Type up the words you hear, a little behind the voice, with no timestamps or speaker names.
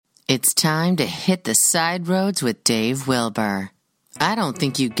It's time to hit the side roads with Dave Wilber. I don't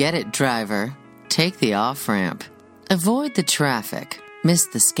think you get it, driver. Take the off-ramp. Avoid the traffic. Miss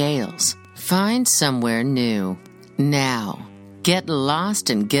the scales. Find somewhere new. Now, get lost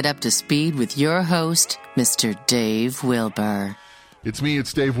and get up to speed with your host, Mr. Dave Wilber. It's me,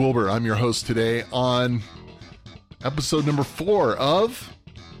 it's Dave Wilber. I'm your host today on episode number 4 of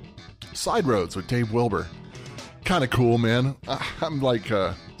Side Roads with Dave Wilber. Kind of cool, man. I'm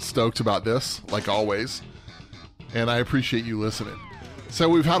stoked about this, like always, and I appreciate you listening. So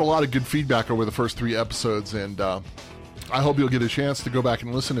we've had a lot of good feedback over the first 3 episodes, and I hope you'll get a chance to go back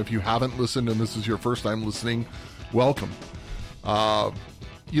and listen. If you haven't listened and this is your first time listening, welcome. One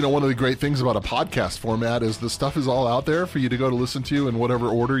of the great things about a podcast format is the stuff is all out there for you to go to listen to in whatever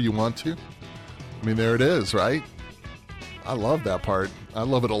order you want to. I mean, there it is, right? I love that part. I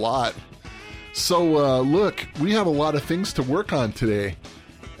love it a lot. So, look, we have a lot of things to work on today.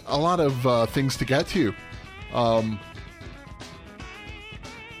 A lot of things to get to. I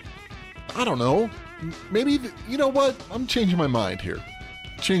don't know. Maybe, you know what? I'm changing my mind here.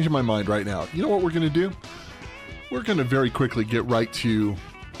 Changing my mind right now. You know what we're going to do? We're going to very quickly get right to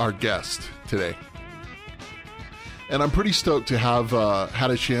our guest today. And I'm pretty stoked to have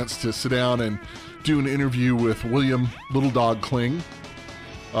had a chance to sit down and do an interview with William LilDawg Kling.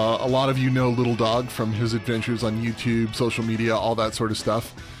 A lot of you know LilDawg from his adventures on YouTube, social media, all that sort of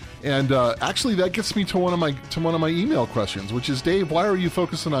stuff. And actually, that gets me to one of my email questions, which is, Dave, why are you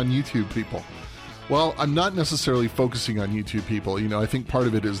focusing on YouTube people? Well, I'm not necessarily focusing on YouTube people. You know, I think part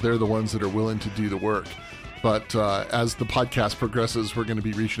of it is they're the ones that are willing to do the work. But as the podcast progresses, we're going to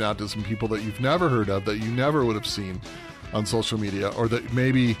be reaching out to some people that you've never heard of, that you never would have seen on social media, or that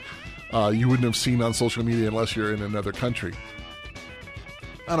maybe you wouldn't have seen on social media unless you're in another country.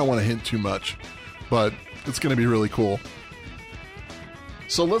 I don't want to hint too much, but it's going to be really cool.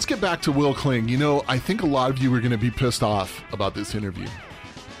 So let's get back to Will Kling. You know, I think a lot of you are going to be pissed off about this interview.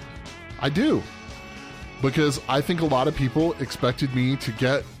 I do. Because I think a lot of people expected me to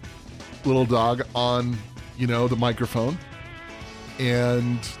get LilDawg on, the microphone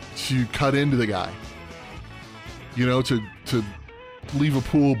and to cut into the guy. To leave a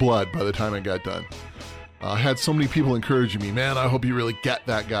pool of blood by the time I got done. I had so many people encouraging me, man, I hope you really get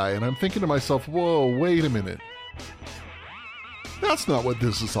that guy. And I'm thinking to myself, whoa, wait a minute. That's not what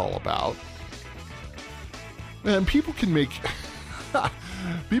this is all about. Man, people can make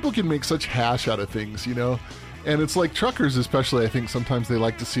such hash out of things, And it's like truckers especially, I think sometimes they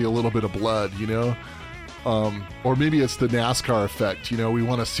like to see a little bit of blood, Or maybe it's the NASCAR effect, we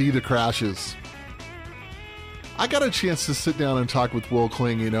want to see the crashes. I got a chance to sit down and talk with Will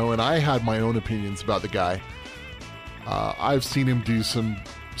Kling, and I had my own opinions about the guy. I've seen him do some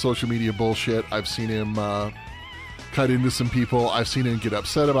social media bullshit. I've seen him cut into some people. I've seen him get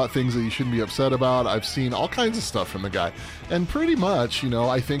upset about things that he shouldn't be upset about. I've seen all kinds of stuff from the guy. And pretty much,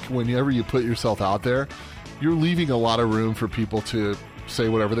 I think whenever you put yourself out there, you're leaving a lot of room for people to say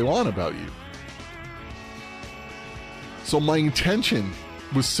whatever they want about you. So my intention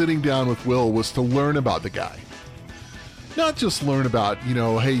with sitting down with Will was to learn about the guy. Not just learn about,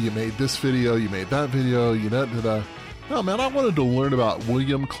 hey, you made this video, you made that video, No, man, I wanted to learn about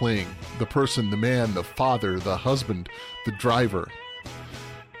William Kling, the person, the man, the father, the husband, the driver.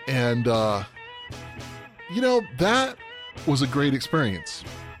 And, that was a great experience.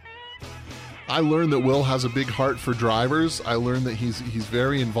 I learned that Will has a big heart for drivers. I learned that he's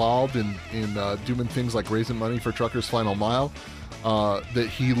very involved in doing things like raising money for Truckers Final Mile, that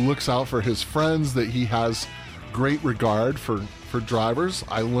he looks out for his friends, that he has great regard for drivers.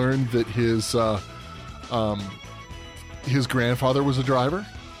 I learned that his grandfather was a driver.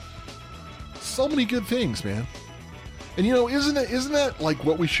 So many good things, man. And isn't that like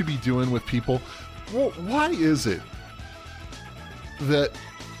what we should be doing with people? Well, why is it that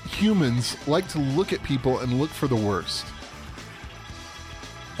humans like to look at people and look for the worst?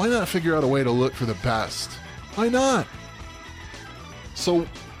 Why not figure out a way to look for the best? Why not? So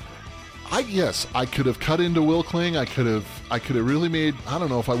I could have cut into Will Kling. I could have really made, I don't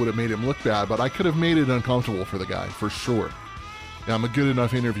know if I would have made him look bad, but I could have made it uncomfortable for the guy, for sure. Now, I'm a good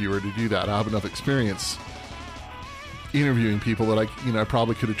enough interviewer to do that. I have enough experience interviewing people that I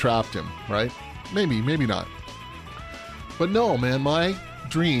probably could have trapped him, right? Maybe not. But no, man, my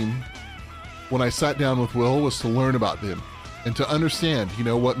dream when I sat down with Will was to learn about him and to understand,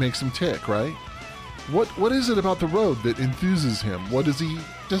 what makes him tick, right? What is it about the road that enthuses him? What does he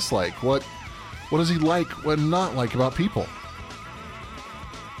dislike? What does he like, what not like about people?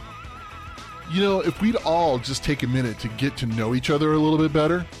 If we'd all just take a minute to get to know each other a little bit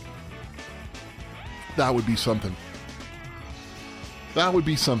better, that would be something. That would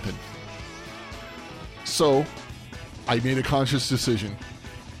be something. So, I made a conscious decision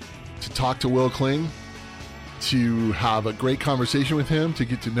to talk to Will Kling, to have a great conversation with him, to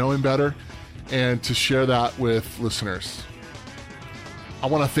get to know him better, and to share that with listeners. I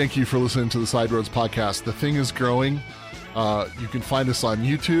want to thank you for listening to the Side Roads podcast. The thing is growing. You can find us on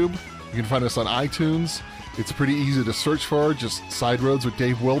YouTube. You can find us on iTunes. It's pretty easy to search for, just Side Roads with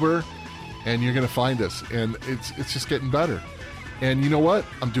Dave Wilber, and you're going to find us. And it's just getting better. And you know what?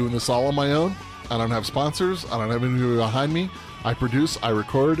 I'm doing this all on my own. I don't have sponsors. I don't have anybody behind me. I produce, I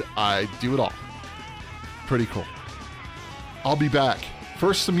record, I do it all. Pretty cool. I'll be back.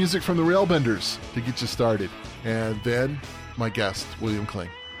 First, some music from the Railbenders to get you started. And then my guest, William Kling.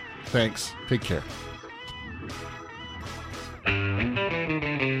 Thanks. Take care.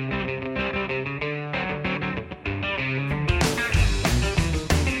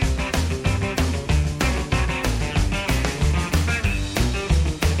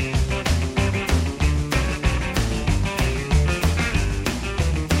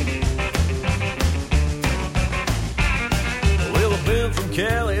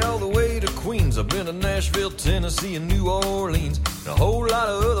 Cali all the way to Queens. I've been to Nashville, Tennessee, and New Orleans, and a whole lot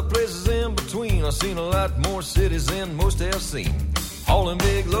of other places in between. I've seen a lot more cities than most have seen. Hauling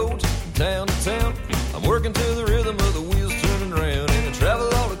big loads from town to town. I'm working to the rhythm of the wheels turning round, and I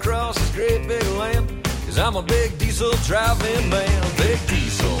travel all across this great big land, 'cause I'm a big diesel driving man. Big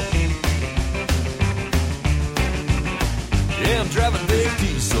diesel. Yeah, I'm driving big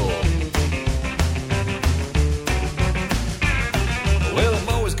diesel. Well, I'm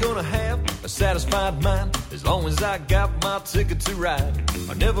always gonna have a satisfied mind as long as I got my ticket to ride.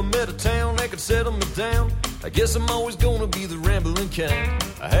 I never met a town that could settle me down. I guess I'm always gonna be the rambling kind.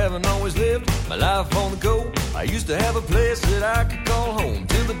 I haven't always lived my life on the go. I used to have a place that I could call home,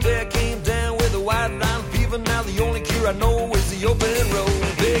 till the day I came down with a white line fever. Now the only cure I know is the open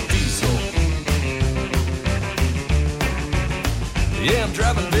road. Big diesel. Yeah, I'm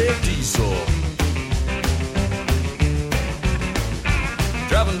driving big diesel.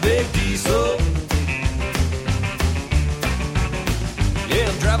 Driving big diesel. Yeah,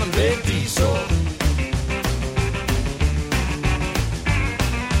 I'm driving big diesel.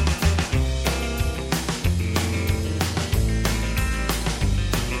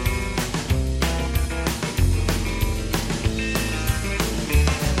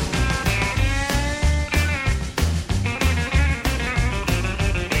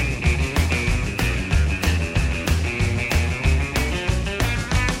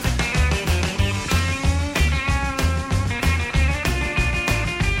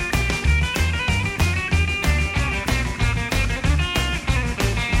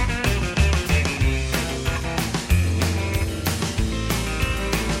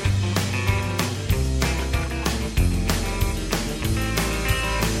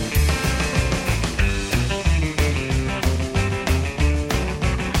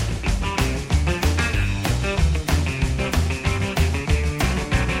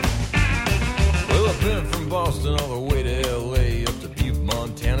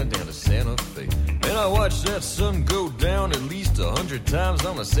 That sun go down at least 100 times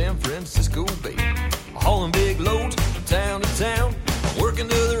on the San Francisco Bay. Hauling big loads from town to town. I'm working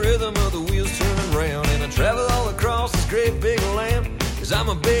to the rhythm of the wheels turning round, and I travel all across this great big land, 'cause I'm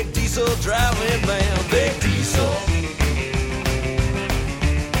a big diesel driving man. Big diesel.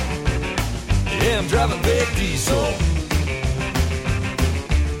 Yeah, I'm driving big diesel.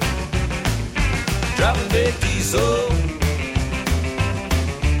 Driving big diesel.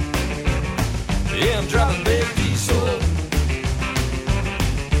 Yeah, I'm driving big diesel.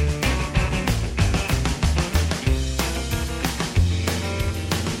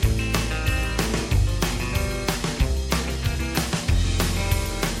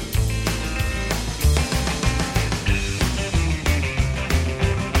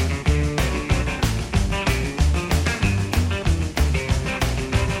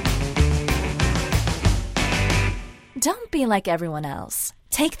 Don't be like everyone else.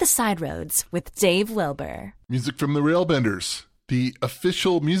 Take the Side Roads with Dave Wilber. Music from the Railbenders, the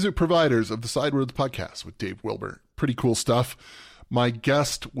official music providers of the Side Roads podcast with Dave Wilber. Pretty cool stuff. My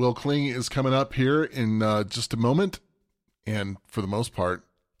guest, Will Kling, is coming up here in just a moment. And for the most part,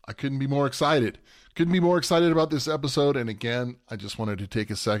 I couldn't be more excited. Couldn't be more excited about this episode. And again, I just wanted to take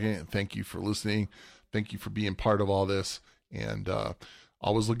a second and thank you for listening. Thank you for being part of all this. And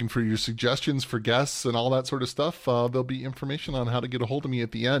always looking for your suggestions for guests and all that sort of stuff. There'll be information on how to get a hold of me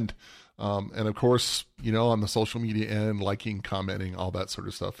at the end. And of course, you know, on the social media end, liking, commenting, all that sort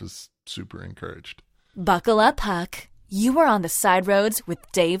of stuff is super encouraged. Buckle up, Huck. You are on the Side Roads with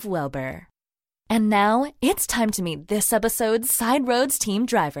Dave Wilber. And now it's time to meet this episode's Side Roads team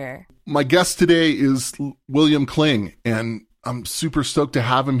driver. My guest today is William Kling, and I'm super stoked to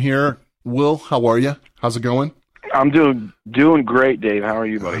have him here. Will, how are you? How's it going? I'm doing great, Dave. How are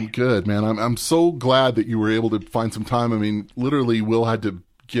you, buddy? I'm good, man. I'm so glad that you were able to find some time. I mean, literally, Will had to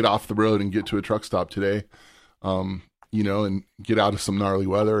get off the road and get to a truck stop today, and get out of some gnarly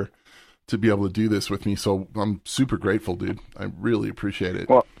weather to be able to do this with me. So I'm super grateful, dude. I really appreciate it.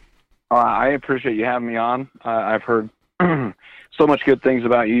 Well, I appreciate you having me on. I've heard so much good things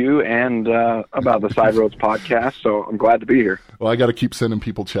about you and about the Side Roads podcast, so I'm glad to be here. Well, I got to keep sending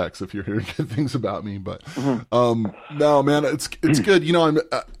people checks if you're hearing good things about me, but no, man, it's good.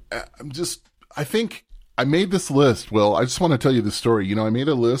 I think I made this list. Will, I just want to tell you the story. I made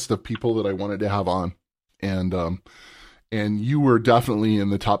a list of people that I wanted to have on, and you were definitely in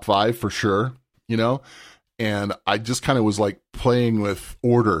the top 5 for sure. And I just kind of was like playing with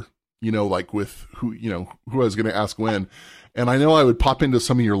order. Like with who I was going to ask when. And I know I would pop into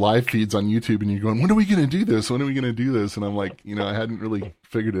some of your live feeds on YouTube and you're going, when are we going to do this? When are we going to do this? And I'm like, I hadn't really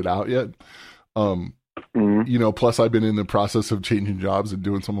figured it out yet. Plus I've been in the process of changing jobs and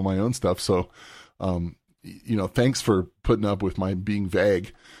doing some of my own stuff. So, thanks for putting up with my being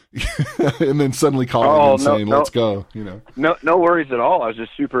vague and then suddenly calling and saying, let's go, No worries at all. I was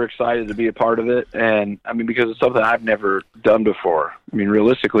just super excited to be a part of it. And I mean, because it's something I've never done before. I mean,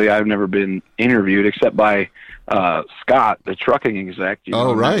 realistically, I've never been interviewed except by Scott, the trucking exec.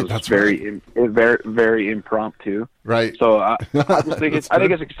 Right. That's very, very, very impromptu. Right. So I just think I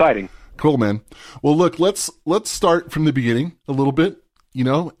think it's exciting. Cool, man. Well, look, let's start from the beginning a little bit,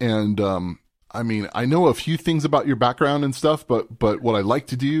 and, I mean, I know a few things about your background and stuff, but what I like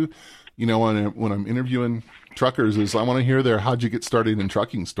to do, when I'm interviewing truckers is I want to hear their how'd you get started in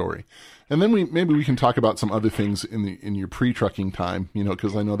trucking story. And then maybe we can talk about some other things in your pre-trucking time,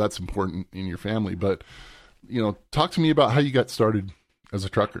 because I know that's important in your family. But, talk to me about how you got started as a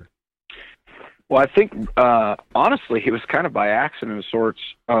trucker. Well, I think, honestly, it was kind of by accident of sorts.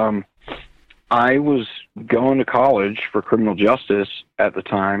 I was going to college for criminal justice at the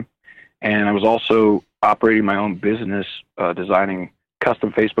time. And I was also operating my own business, designing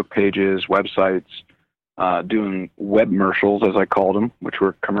custom Facebook pages, websites, doing web commercials, as I called them, which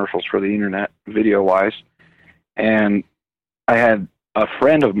were commercials for the internet, video-wise. And I had a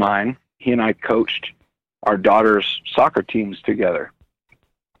friend of mine. He and I coached our daughter's soccer teams together.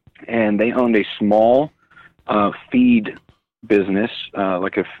 And they owned a small feed business,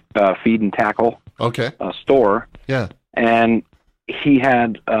 like a feed and tackle store. Yeah. And he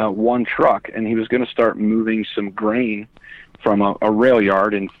had one truck, and he was going to start moving some grain from a rail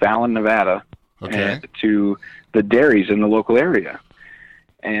yard in Fallon, Nevada, to the dairies in the local area.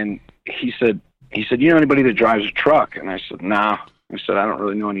 And he said, you know anybody that drives a truck? And I said, nah. I said, I don't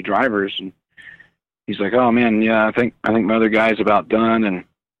really know any drivers. And he's like, oh man, yeah, I think my other guy's about done, and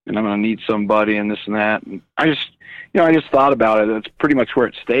I'm going to need somebody and this and that. And I just thought about it. That's pretty much where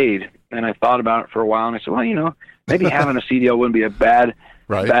it stayed. And I thought about it for a while, and I said, well, maybe having a CDL wouldn't be a bad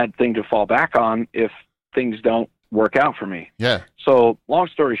thing to fall back on if things don't work out for me. Yeah. So long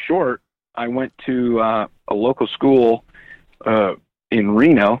story short, I went to a local school in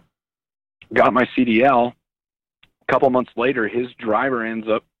Reno, got my CDL. A couple months later, his driver ends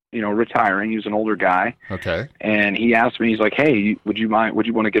up, retiring. He was an older guy. Okay. And he asked me, he's like, hey, would you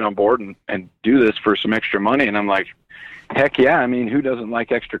want to get on board and do this for some extra money? And I'm like, heck yeah. I mean, who doesn't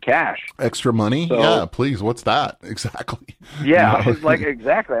like extra cash? Extra money? So, yeah, please. What's that? Exactly. Yeah, it's like,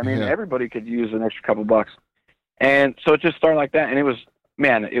 exactly. I mean, everybody could use an extra couple bucks. And so it just started like that. And it was,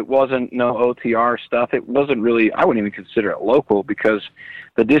 man, it wasn't no OTR stuff. It wasn't really, I wouldn't even consider it local because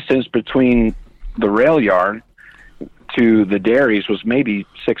the distance between the rail yard to the dairies was maybe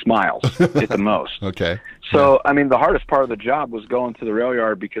 6 miles at the most. Okay. So, I mean, the hardest part of the job was going to the rail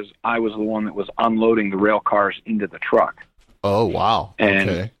yard because I was the one that was unloading the rail cars into the truck. Oh, wow. And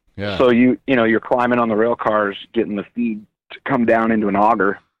okay. Yeah. So you're climbing on the rail cars, getting the feed to come down into an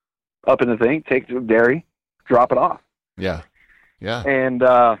auger, up in the thing, take it to the dairy, drop it off. Yeah. Yeah. And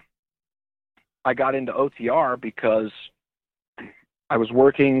I got into OTR because I was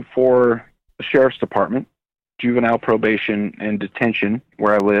working for the sheriff's department, juvenile probation and detention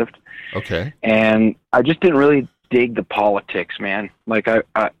where I lived. Okay. And I just didn't really dig the politics, man. Like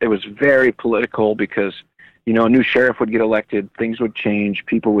it was very political because, a new sheriff would get elected, things would change,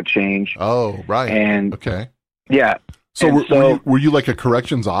 people would change. Oh, right. And okay. Yeah. So were you like a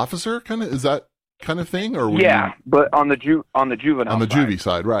corrections officer kind of, is that kind of thing? Or but on the juvenile on the side. juvie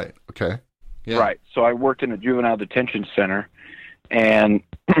side. Right. Okay. Yeah. Right. So I worked in a juvenile detention center and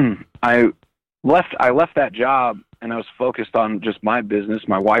I left that job and I was focused on just my business.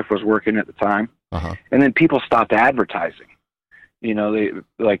 My wife was working at the time And then people stopped advertising. You know, they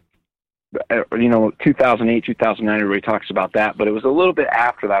like, 2008, 2009, everybody talks about that, but it was a little bit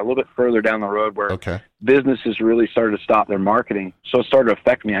after that, a little bit further down the road where businesses really started to stop their marketing. So it started to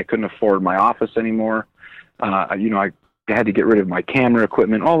affect me. I couldn't afford my office anymore. I had to get rid of my camera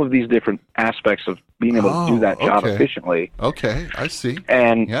equipment, all of these different aspects of being able to do that job efficiently. Okay, I see.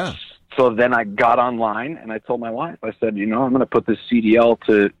 And so then I got online and I told my wife, I said, I'm going to put this CDL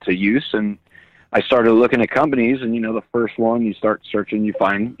to use. And I started looking at companies, and, the first one you start searching, you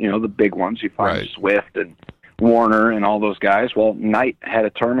find, the big ones. You find Swift and Warner and all those guys. Well, Knight had a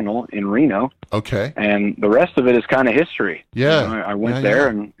terminal in Reno. Okay. And the rest of it is kind of history. Yeah. I went there,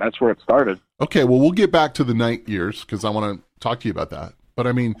 and that's where it started. Okay, well, we'll get back to the Knight years because I want to talk to you about that. But,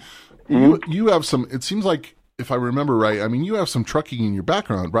 I mean, you have some, it seems like, if I remember right, I mean, you have some trucking in your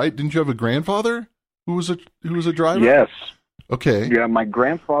background, right? Didn't you have a grandfather who was a driver? Yes. Okay. Yeah, my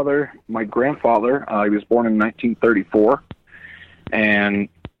grandfather, he was born in 1934, and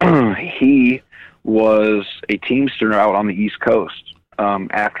he was a teamster out on the East Coast.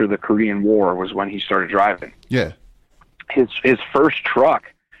 After the Korean War was when he started driving. Yeah. His first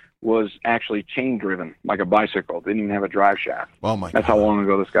truck was actually chain driven, like a bicycle. Didn't even have a drive shaft. Oh my God. That's how long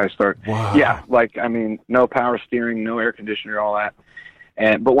ago this guy started. Wow. Yeah, no power steering, no air conditioner, all that.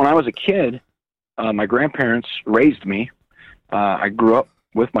 But when I was a kid, my grandparents raised me. I grew up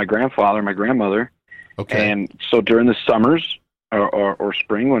with my grandfather, my grandmother. Okay. And so during the summers or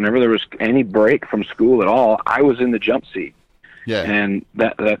spring, whenever there was any break from school at all, I was in the jump seat. Yeah. And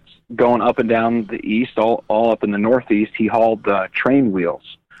that's going up and down the east, all up in the northeast. He hauled train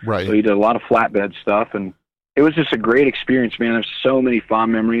wheels. Right. So he did a lot of flatbed stuff, and it was just a great experience, man. There's so many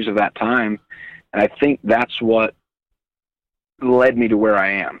fond memories of that time. And I think that's what led me to where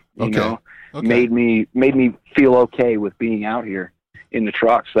I am, you know? Okay. Made me feel okay with being out here in the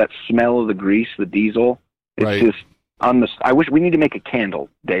trucks. That smell of the grease, the diesel, it's just I wish we need to make a candle,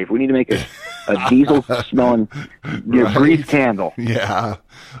 Dave. We need to make a diesel smelling grease candle. Yeah,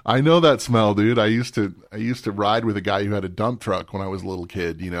 I know that smell, dude. I used to ride with a guy who had a dump truck when I was a little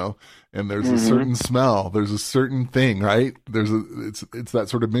kid, and there's a certain smell. There's a certain thing, right? It's that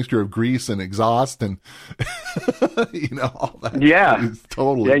sort of mixture of grease and exhaust and all that. Yeah,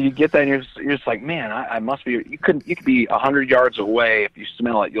 totally. Yeah, you get that, and you're just like, man, I must be. You could be 100 yards away. If you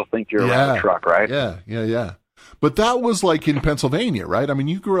smell it, you'll think you're around a truck, right? Yeah. But that was like in Pennsylvania, right? I mean,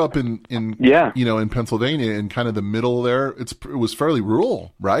 you grew up in Pennsylvania, in kind of the middle there. It was fairly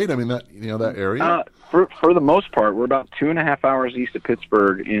rural, right? I mean, that that area. For the most part, we're about 2.5 hours east of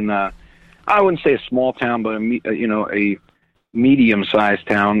Pittsburgh. In I wouldn't say a small town, but a medium-sized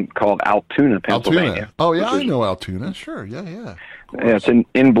town called Altoona, Pennsylvania. Altoona. Oh yeah, I know Altoona. Sure, yeah. Yeah, it's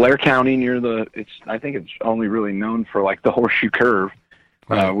in Blair County near I think it's only really known for like the Horseshoe Curve.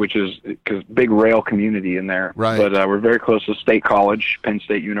 Which is because big rail community in there. Right. But we're very close to State College, Penn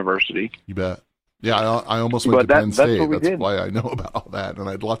State University. You bet. Yeah, I almost went to Penn State. That's why I know about all that, and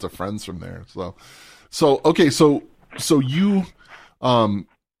I had lots of friends from there. So okay, so you,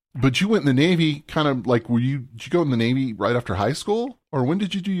 but you went in the Navy. Kind of like, did you go in the Navy right after high school, or when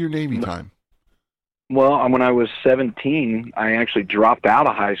did you do your Navy time? Well, when I was 17, I actually dropped out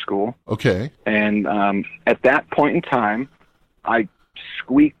of high school. Okay. And at that point in time, I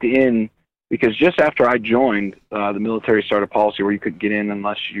squeaked in because just after I joined, the military started a policy where you could get in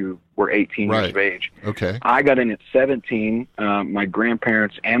unless you were 18 years of age. Okay. I got in at 17. My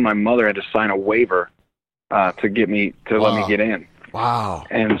grandparents and my mother had to sign a waiver to let me get in. Wow.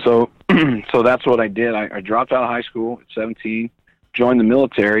 And so that's what I did. I dropped out of high school at 17, joined the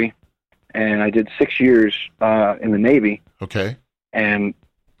military, and I did 6 years in the Navy. Okay. And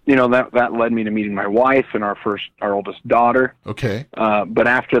that led me to meeting my wife and our oldest daughter. Okay. But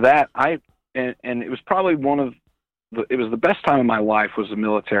after that, and it was probably it was the best time of my life was the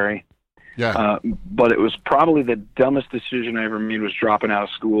military. Yeah. But it was probably the dumbest decision I ever made was dropping out of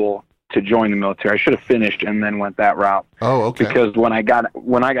school to join the military. I should have finished and then went that route. Oh, okay. Because when I got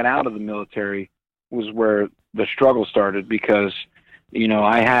out of the military was where the struggle started because,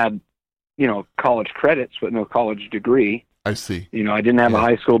 I had, college credits but no college degree. I see. I didn't have a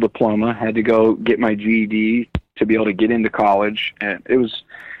high school diploma. Had to go get my GED to be able to get into college, and it was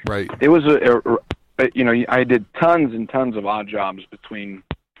right. It was I did tons and tons of odd jobs between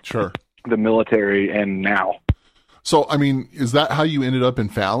the military and now. So, I mean, is that how you ended up in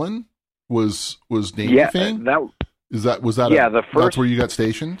Fallon? Was Navy thing? That's where you got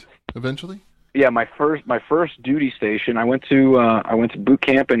stationed eventually? Yeah, my first duty station. I went to boot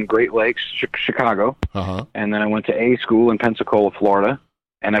camp in Great Lakes, Chicago, and then I went to A school in Pensacola, Florida,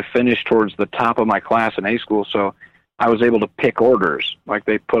 and I finished towards the top of my class in A school. So I was able to pick orders. Like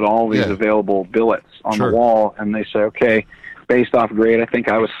they put all these available billets on the wall, and they say, okay, based off grade, I think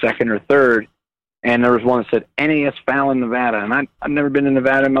I was second or third. And there was one that said NAS Fallon, Nevada, and I've never been to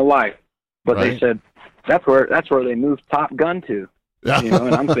Nevada in my life, but they said that's where they moved Top Gun to. And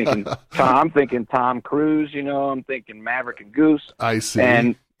I'm thinking Tom Cruise. I'm thinking Maverick and Goose. I see.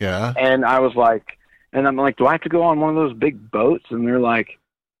 And I was like, and I'm like, do I have to go on one of those big boats? And they're like,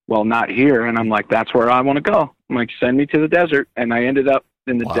 well, not here. And I'm like, that's where I want to go. I'm like, send me to the desert. And I ended up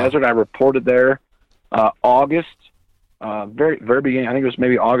in the desert. I reported there August, very beginning. I think it was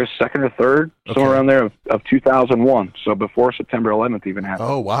maybe August 2nd or 3rd, somewhere around there of 2001. So before September 11th even happened.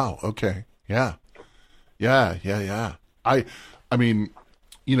 Oh, wow. Okay. Yeah. I mean,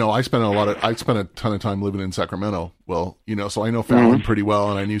 I spent a ton of time living in Sacramento. Well, so I know Fallon pretty well,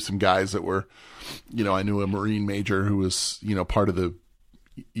 and I knew some guys that were, I knew a Marine major who was, part of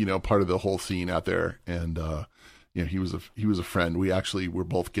the whole scene out there, and he was a friend. We actually were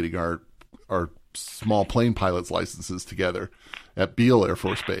both getting our small plane pilot's licenses together at Beale Air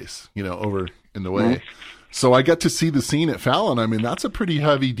Force Base, over in the way. So I got to see the scene at Fallon. I mean, that's a pretty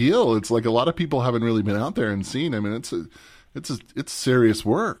heavy deal. It's like a lot of people haven't really been out there and seen. I mean, it's serious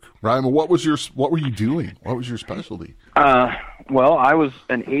work, right? I mean, what were you doing? What was your specialty? Well, I was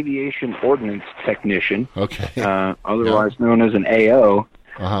an aviation ordnance technician. Okay. Otherwise known as an AO.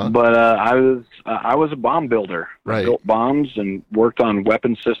 But I was a bomb builder. Right. I built bombs and worked on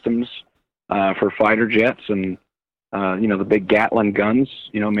weapon systems for fighter jets and the big Gatling guns,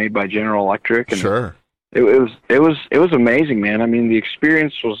 made by General Electric. And sure. It was amazing, man. I mean, the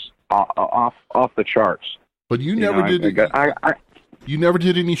experience was off the charts. But you never did. You never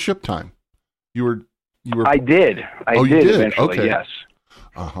did any ship time. You were. I did. I did eventually. Okay. Yes.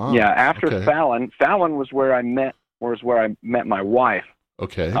 Yeah. After Fallon was where I met my wife.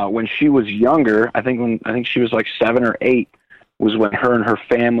 Okay. When she was younger, I think she was like 7 or 8, was when her and her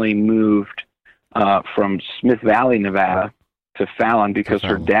family moved from Smith Valley, Nevada, to Fallon because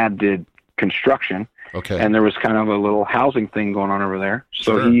her dad did construction. Okay. And there was kind of a little housing thing going on over there.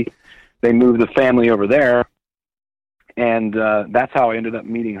 So they moved the family over there. And that's how I ended up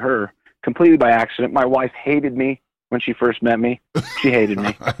meeting her, completely by accident. My wife hated me when she first met me. She hated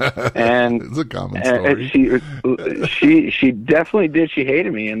me. And it's a common story. She definitely did. She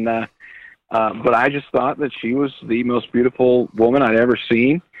hated me. And but I just thought that she was the most beautiful woman I'd ever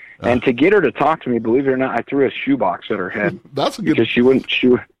seen. And to get her to talk to me, believe it or not, I threw a shoebox at her head. That's a good. Because she wouldn't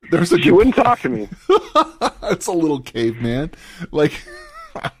talk to me. That's a little caveman. Like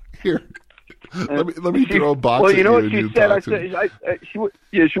here. Let me throw a box. Well, you know what she said?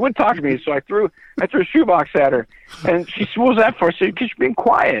 She wouldn't talk to me, so I threw a shoebox at her, and she said, "What was that for?" I said, "Because you're being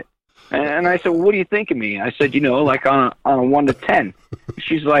quiet." And I said, "Well, what do you think of me?" I said, like on a 1 to 10.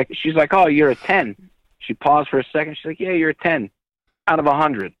 She's like, "Oh, you're a 10." She paused for a second. She's like, "Yeah, you're a 10 out of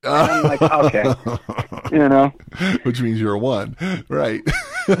 100." And I'm like, "Okay," Which means you're a 1, right?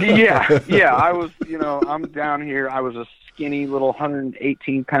 Yeah. I was, I'm down here. I was a skinny little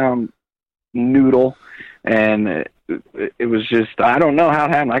 118-pound noodle, and it was just, I don't know how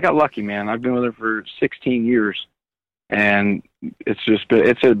it happened. I got lucky, man. I've been with her for 16 years, and it's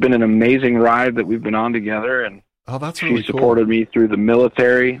been an amazing ride that we've been on together. And that's really she supported me through the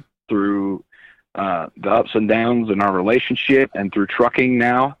military, through the ups and downs in our relationship, and through trucking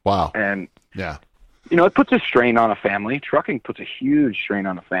now. Wow. And yeah, it puts a strain on a family. Trucking puts a huge strain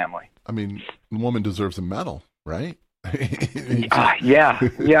on a family. I mean, the woman deserves a medal, right? Yeah.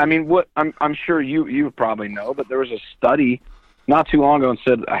 I mean, what I'm sure you probably know, but there was a study not too long ago and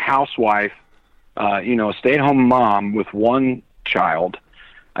said a housewife, a stay-at-home mom with one child,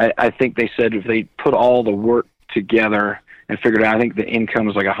 I think they said if they put all the work together and figured out, I think the income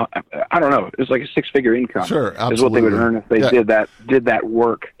was like I don't know, it was like a 6-figure income. Sure, absolutely. Is what they would earn if they did that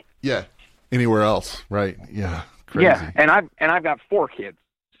work. Yeah, anywhere else, right? Yeah, crazy. Yeah, and I've got 4 kids,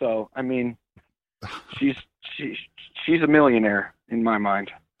 so I mean, she's a millionaire in my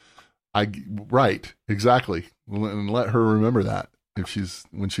mind. Right, exactly. And let her remember that when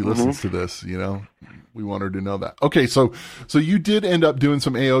she listens to this, we want her to know that. Okay, so you did end up doing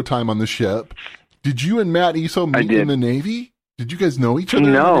some AO time on the ship. Did you and Matt Iso meet in the Navy? Did you guys know each other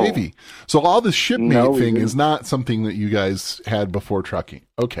in the Navy? So all the shipmate thing is not something that you guys had before trucking.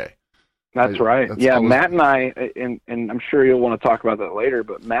 Okay. That's right. Matt and I, and I'm sure you'll want to talk about that later,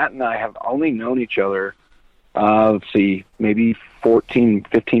 but Matt and I have only known each other, let's see, maybe 14,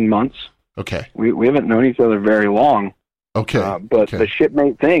 15 months. Okay. We haven't known each other very long. Okay. But the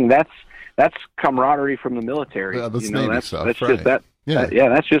shipmate thing, that's camaraderie from the military. Yeah, that's Navy stuff. That's right. just that. Yeah.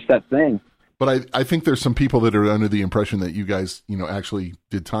 That's just that thing. But I think there's some people that are under the impression that you guys, actually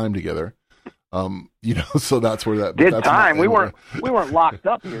did time together. So that's where that did that's time. We weren't locked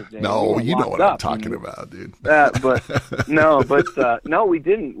up here, Dave. No, we you know what I'm up, talking about, dude. No, we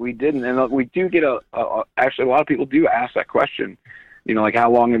didn't. We didn't, and we do get actually a lot of people do ask that question. Like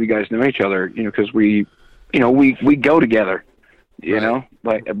how long have you guys known each other? Because we go together.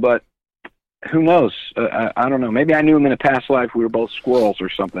 But who knows? I don't know. Maybe I knew him in a past life. We were both squirrels or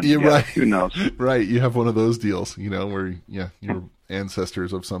something. Yeah, right. Who knows? Right. You have one of those deals, where you're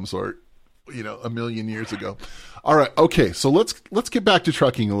ancestors of some sort. A million years ago. All right. Okay. So let's get back to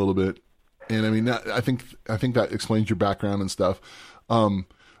trucking a little bit. And I mean, I think that explains your background and stuff.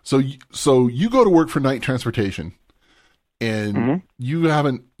 So you go to work for Night Transportation, and you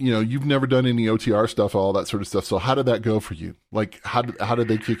haven't, you've never done any OTR stuff, all that sort of stuff. So how did that go for you? Like, how did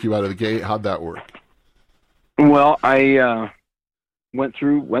they kick you out of the gate? How'd that work? Well, I went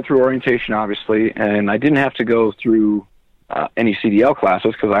through orientation, obviously, and I didn't have to go through any CDL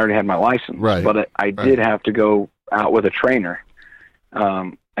classes because I already had my license. Right. But I did have to go out with a trainer.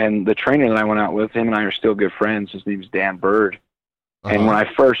 And the trainer that I went out with, him and I are still good friends. His name's Dan Bird. And when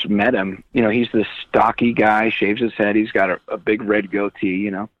I first met him, he's this stocky guy, shaves his head. He's got a big red goatee,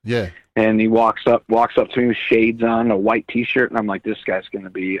 Yeah. And he walks up to me with shades on, a white T-shirt, and I'm like, this guy's going to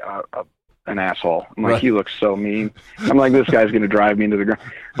be an asshole. I'm like, he looks so mean. I'm like, this guy's going to drive me into the ground.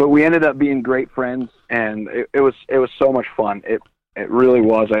 But we ended up being great friends, and it was so much fun. It really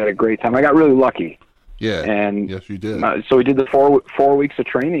was. I had a great time. I got really lucky. Yeah. And yes, you did. So we did the 4 weeks of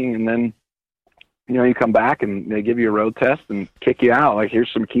training, and then you come back and they give you a road test and kick you out. Like,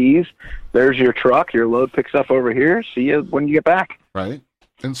 here's some keys. There's your truck. Your load picks up over here. See you when you get back. Right.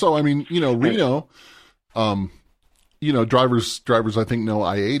 And so, I mean, Reno, drivers, I think, know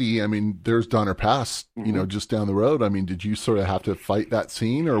I-80. I mean, there's Donner Pass, just down the road. I mean, did you sort of have to fight that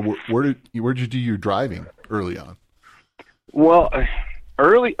scene, or where'd you do your driving early on? Well,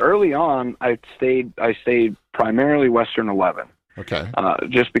 early on, I stayed primarily Western 11. Okay.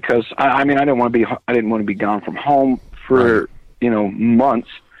 Just because I didn't want to be gone from home for months.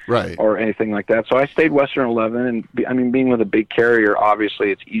 Right. Or anything like that. So I stayed Western 11, and being with a big carrier,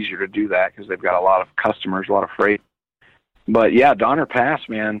 obviously it's easier to do that because they've got a lot of customers, a lot of freight. But yeah, Donner Pass,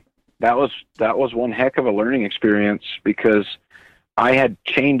 man, that was one heck of a learning experience because I had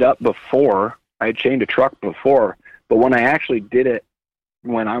chained up before. I had chained a truck before, but when I actually did it,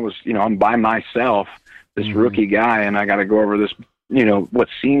 when I was, I'm by myself, this rookie guy, and I got to go over this, what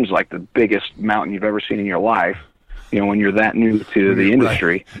seems like the biggest mountain you've ever seen in your life. When you're that new to the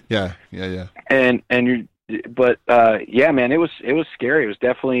industry. Right. Yeah. Yeah, man, it was scary. It was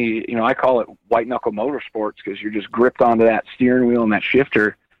definitely, I call it white knuckle motorsports because you're just gripped onto that steering wheel and that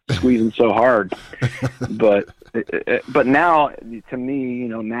shifter, squeezing so hard. But now, to me,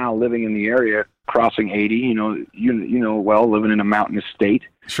 now living in the area, crossing 80, living in a mountainous state.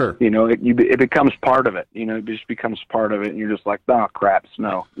 Sure. It becomes part of it. It just becomes part of it, and you're just like, oh crap,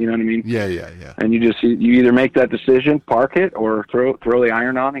 snow. You know what I mean? Yeah. And you either make that decision, park it, or throw the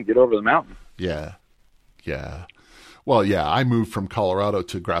iron on and get over the mountain. Yeah. Well, yeah, I moved from Colorado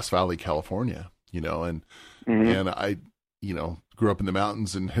to Grass Valley, California. And I, grew up in the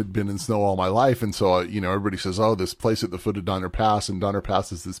mountains and had been in snow all my life, and so everybody says, oh, this place at the foot of Donner Pass, and Donner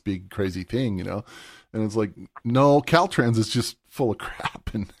Pass is this big crazy thing, and it's like, no, Caltrans is just full of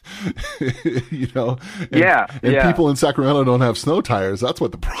crap, and and people in Sacramento don't have snow tires. That's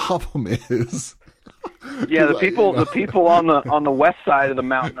what the problem is. Yeah, the people on the west side of the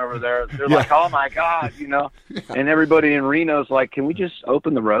mountain over there, they're like, oh my God, and everybody in Reno's like, can we just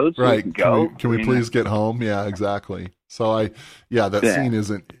open the roads so we can go? Can we please get home? Yeah, exactly. So scene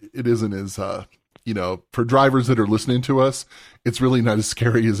isn't as, for drivers that are listening to us, it's really not as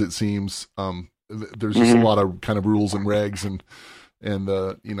scary as it seems. There's just a lot of kind of rules and regs, and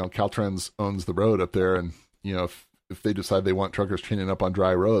Caltrans owns the road up there, and if they decide they want truckers chaining up on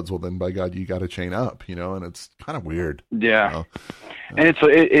dry roads, well then by God, you got to chain up, and it's kind of weird. Yeah. And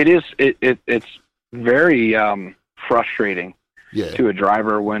it's very frustrating to a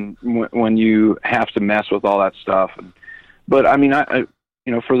driver when you have to mess with all that stuff. But I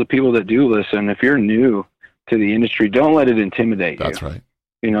for the people that do listen, if you're new to the industry, don't let it intimidate you. That's right.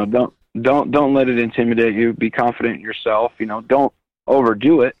 Don't let it intimidate you. Be confident in yourself. Don't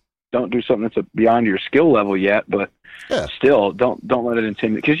overdo it. Don't do something that's beyond your skill level yet, but still don't let it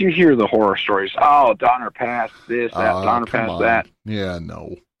intimidate, because you hear the horror stories. Oh, Donner Pass this, that, Donner Pass that. Yeah,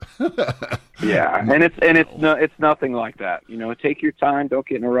 no. Yeah, and it's nothing like that. Take your time, don't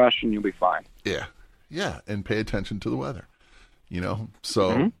get in a rush, and you'll be fine. Yeah, and pay attention to the weather.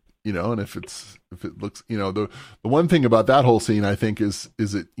 So and if it looks, the one thing about that whole scene, I think, is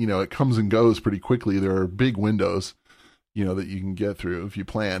it it comes and goes pretty quickly. There are big windows, that you can get through if you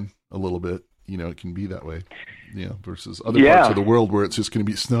plan a little bit. it can be that way, versus other parts of the world where it's just going to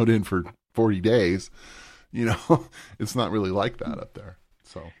be snowed in for 40 days. It's not really like that up there.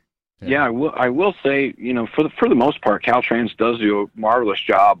 So, yeah, I will say, for the most part, Caltrans does do a marvelous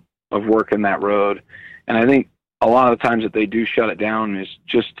job of working that road. And I think a lot of the times that they do shut it down is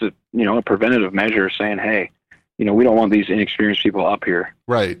just a preventative measure saying, hey, we don't want these inexperienced people up here.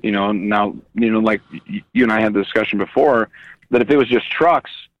 Right. Now, like you and I had the discussion before, that if it was just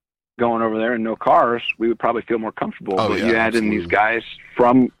trucks going over there and no cars, we would probably feel more comfortable. Oh, but yeah, you add absolutely. in these guys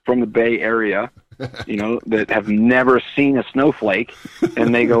from the Bay Area, that have never seen a snowflake,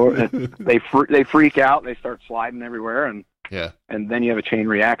 and they go, they freak out, they start sliding everywhere, and then you have a chain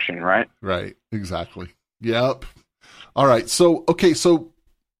reaction, right? Right. Exactly. Yep. All right. So, okay. So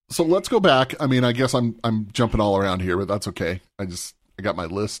let's go back. I mean, I guess I'm jumping all around here, but that's okay. I got my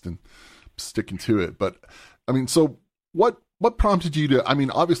list and I'm sticking to it. But I mean, so what prompted you to, I mean,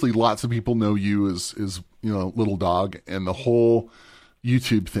 obviously lots of people know you as LilDawg and the whole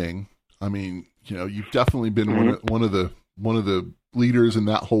YouTube thing. I mean, you've definitely been one of the leaders in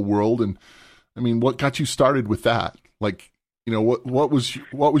that whole world. And I mean, what got you started with that? Like, what was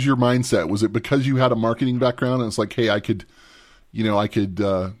your mindset? Was it because you had a marketing background and it's like, hey, I could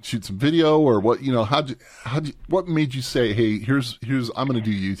shoot some video, or what? What made you say, hey, here's I'm going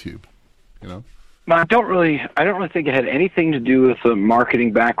to do YouTube? I don't really think it had anything to do with the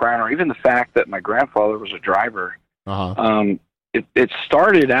marketing background or even the fact that my grandfather was a driver. Uh-huh. It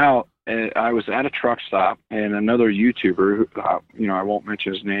started out, I was at a truck stop, and another YouTuber, who, I won't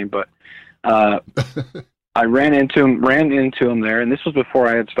mention his name, but I ran into him there, and this was before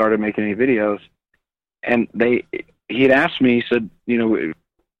I had started making any videos. And he had asked me, he said,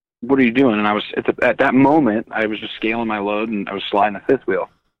 what are you doing? And I was at that moment, I was just scaling my load, and I was sliding a fifth wheel.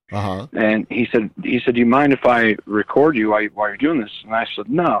 Uh-huh. And he said, do you mind if I record you while you're doing this? And I said,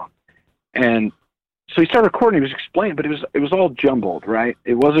 no. And so he started recording. He was explaining, but it was all jumbled, right?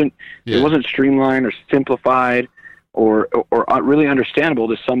 It wasn't streamlined or simplified or really understandable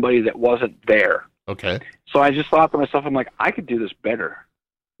to somebody that wasn't there. Okay. So I just thought to myself, I'm like, I could do this better.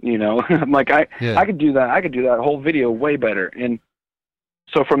 I'm like, I could do that. I could do that whole video way better. And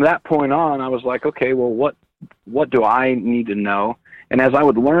so from that point on, I was like, okay, well, what do I need to know? And as I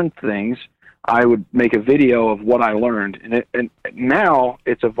would learn things, I would make a video of what I learned. And now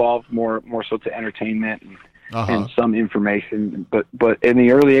it's evolved more so to entertainment and some information. But in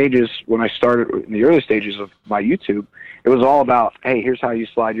the early ages, when I started in the early stages of my YouTube, it was all about, hey, here's how you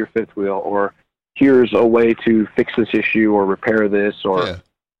slide your fifth wheel, or here's a way to fix this issue or repair this, or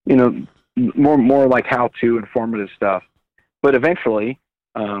more like how-to informative stuff. But eventually,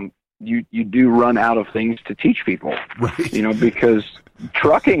 you do run out of things to teach people, right? Because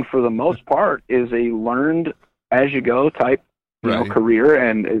trucking for the most part is a learned as you go type, career,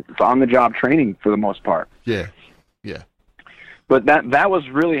 and it's on the job training for the most part. Yeah. But that was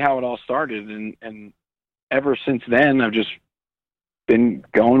really how it all started, and ever since then, I've just been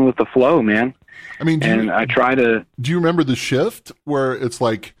going with the flow, man. I mean, I try to. Do you remember the shift where it's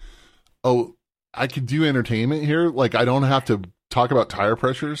like, oh, I could do entertainment here. Like, I don't have to talk about tire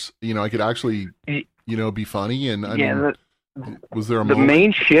pressures. I could actually, be funny. And was there a moment? The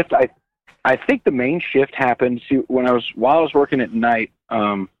main shift? I think the main shift happened while I was working at night.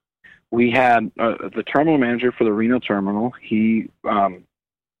 We had the terminal manager for the Reno terminal. He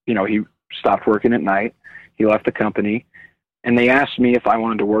stopped working at night. He left the company, and they asked me if I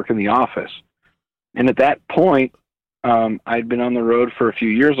wanted to work in the office. And at that point, I'd been on the road for a few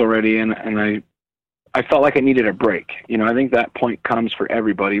years already, and I felt like I needed a break. I think that point comes for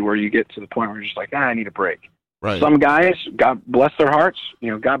everybody where you get to the point where you're just like, I need a break. Right. Some guys, God bless their hearts,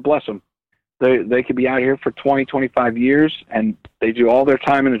 God bless them. They could be out here for 20, 25 years, and they do all their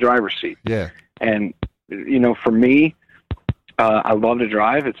time in the driver's seat. Yeah. And, for me, I love to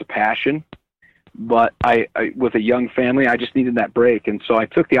drive. It's a passion. But I with a young family, I just needed that break. And so I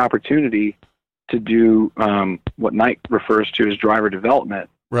took the opportunity to do what Nike refers to as driver development.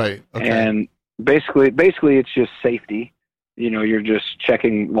 Right. Okay. And basically it's just safety. You're just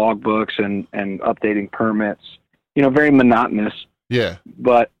checking logbooks and updating permits, very monotonous. Yeah.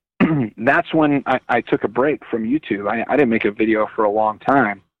 But that's when I took a break from YouTube. I didn't make a video for a long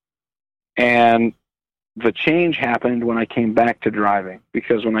time. And the change happened when I came back to driving,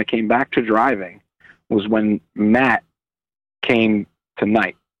 because when I came back to driving was when Matt came to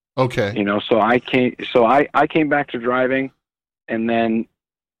Nike. Okay. So I came back to driving, and then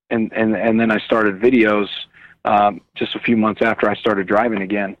I started videos just a few months after I started driving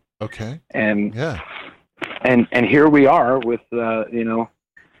again. Okay. And here we are with you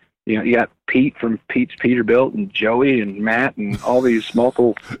got Pete from Pete's Peterbilt and Joey and Matt and all these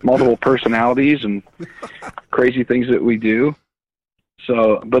multiple personalities and crazy things that we do.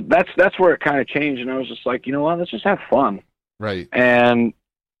 So, but that's where it kind of changed, and I was just like, you know what, let's just have fun. Right. And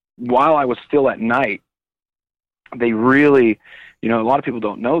while I was still at night, they really, a lot of people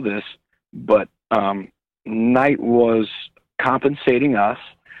don't know this, but Night was compensating us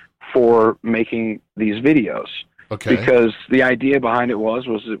for making these videos. Okay. Because the idea behind it was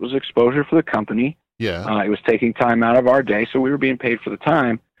it was exposure for the company. Yeah. It was taking time out of our day, so we were being paid for the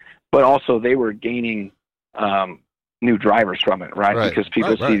time, but also they were gaining new drivers from it, right? Because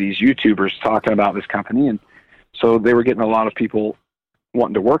people see these YouTubers talking about this company, and so they were getting a lot of people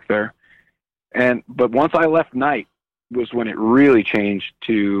wanting to work there. But once I left Night was when it really changed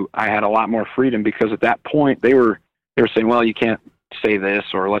to, I had a lot more freedom, because at that point they were saying, well, you can't say this,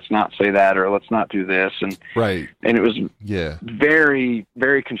 or let's not say that, or let's not do this. And and it was very,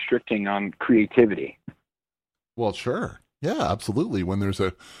 very constricting on creativity. Well, sure. Yeah, absolutely. When there's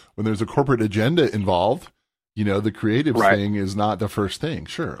a corporate agenda involved, the creative thing is not the first thing.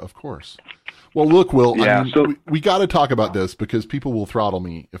 Sure. Of course. Well, look, Will, we got to talk about this, because people will throttle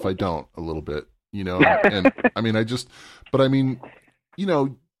me if I don't a little bit, and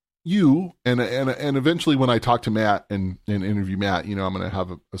you and eventually when I talk to Matt and interview Matt, I'm going to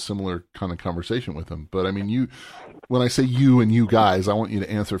have a similar kind of conversation with him. But when I say you and you guys, I want you to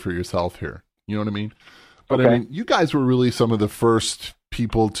answer for yourself here. You know what I mean? But okay. you guys were really some of the first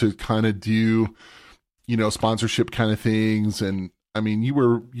people to kind of do, sponsorship kind of things. And you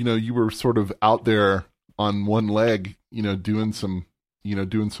were sort of out there on one leg, doing some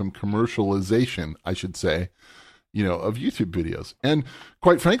commercialization, I should say, of YouTube videos. And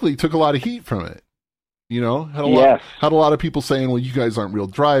quite frankly, took a lot of heat from it. Had a lot of people saying, well, you guys aren't real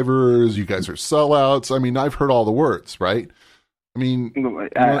drivers. You guys are sellouts. I've heard all the words, right? You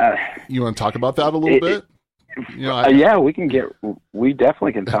want to talk about that a little bit? We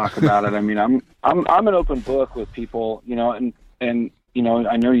definitely can talk about it. I'm an open book with people, and I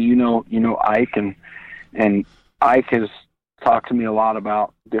know Ike, and Ike has talked to me a lot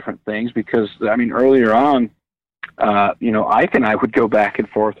about different things, because earlier on, Ike and I would go back and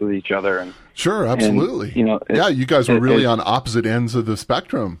forth with each other. And sure, absolutely. And, you guys were really on opposite ends of the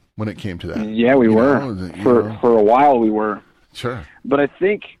spectrum when it came to that. Yeah, we were. For a while we were. Sure. But I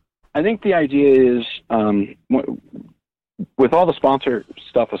think the idea is, with all the sponsor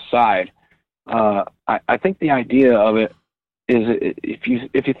stuff aside, I think the idea of it is, if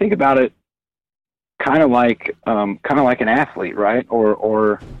you think about it, kind of like an athlete, right?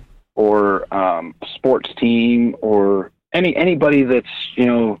 Or a sports team, or anybody that's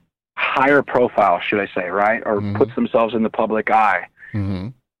higher profile, should I say, right? Or puts themselves in the public eye. Mm-hmm.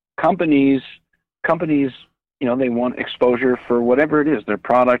 Companies, they want exposure for whatever it is, their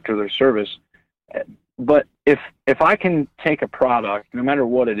product or their service. But if I can take a product, no matter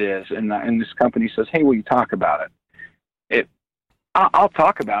what it is, and this company says, hey, will you talk about it? I'll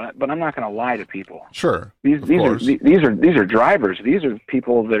talk about it, but I'm not going to lie to people. Sure. These are drivers. These are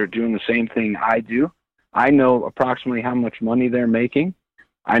people that are doing the same thing I do. I know approximately how much money they're making.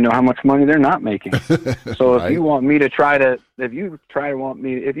 I know how much money they're not making. So if you want me to if you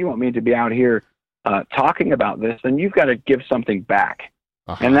want me to be out here talking about this, then you've got to give something back.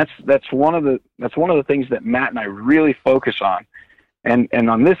 Uh-huh. And that's one of the things that Matt and I really focus on. And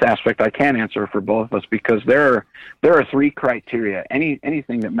on this aspect, I can answer for both of us, because there are three criteria.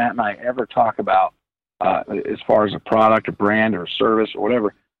 Anything that Matt and I ever talk about, as far as a product, a brand, or a service, or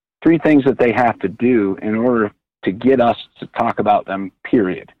whatever, three things that they have to do in order to get us to talk about them.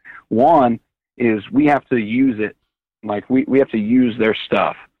 Period. One is we have to use it, like we have to use their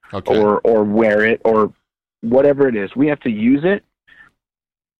stuff, okay, or wear it, or whatever it is. We have to use it,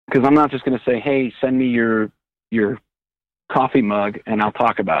 because I'm not just going to say, hey, send me your coffee mug and I'll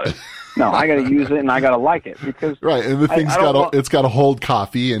talk about it. No, I got to use it and I got to like it, because right. And the thing's it's got to hold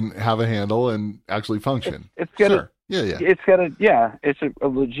coffee and have a handle and actually function. It's got sure. It's a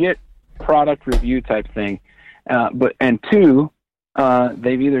legit product review type thing. And two,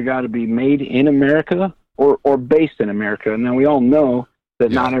 they've either got to be made in America or based in America. Now we all know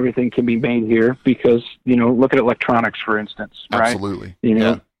that not everything can be made here, because, look at electronics, for instance, right? Absolutely.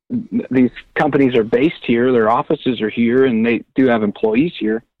 These companies are based here, their offices are here, and they do have employees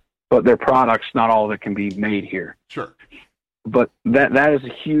here, but their products, not all that can be made here. Sure. But that is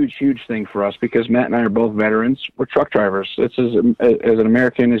a huge, huge thing for us, because Matt and I are both veterans. We're truck drivers. It's as an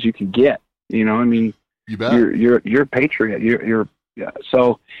American as you can get. You bet. You're a patriot.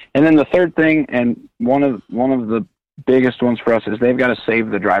 So, and then the third thing, and one of the biggest ones for us, is they've got to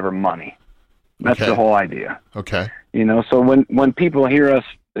save the driver money. That's the whole idea. Okay. So when people hear us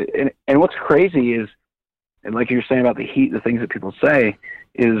and what's crazy is, and like you're saying about the heat, the things that people say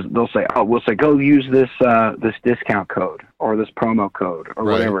is they'll say, oh, we'll say, go use this discount code or this promo code or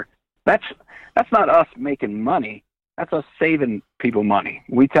whatever. That's not us making money. That's us saving people money.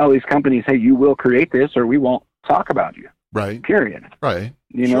 We tell these companies, hey, you will create this or we won't talk about you. Right. Period. Right.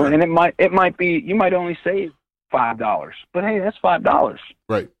 You know, and it might be, you might only save $5, but hey, that's $5.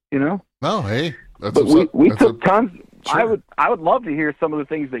 Right. You know? No, hey. But we took tons. Sure. I would love to hear some of the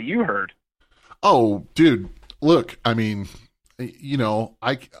things that you heard. Oh, dude, look, I mean, you know,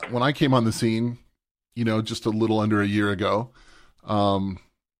 when I came on the scene, you know, just a little under a year ago,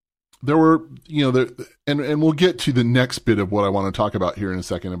 there were, you know, and we'll get to the next bit of what I want to talk about here in a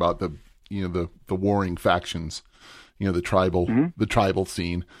second about the, you know, the warring factions, you know, the tribal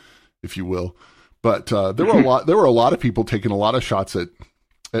scene, if you will. But there were a lot of people taking a lot of shots at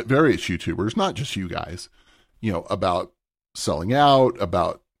various YouTubers, not just you guys, you know, about selling out,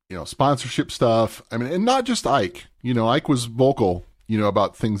 about, you know, sponsorship stuff. I mean, and not just Ike. You know, Ike was vocal, you know,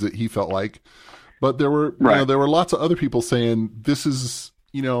 about things that he felt like, but there were, you know, there were lots of other people saying this is,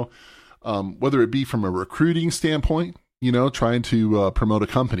 you know, whether it be from a recruiting standpoint, you know, trying to promote a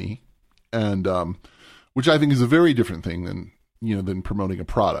company, and which I think is a very different thing than, you know, than promoting a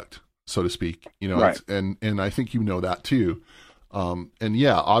product, so to speak. You know, right. And I think you know that too. And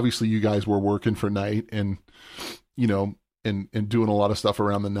yeah, obviously you guys were working for Night and, you know, and doing a lot of stuff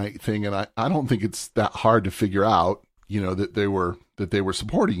around the Night thing. And I don't think it's that hard to figure out, you know, that they were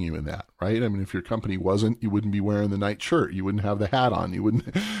supporting you in that, right? I mean, if your company wasn't, you wouldn't be wearing the Night shirt. You wouldn't have the hat on. You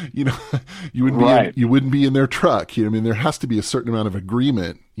wouldn't, you know, you wouldn't be in their truck. You know, I mean, there has to be a certain amount of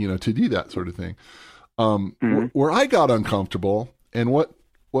agreement, you know, to do that sort of thing. Where I got uncomfortable and what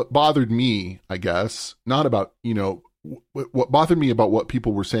bothered me, I guess, not about, you know, what bothered me about what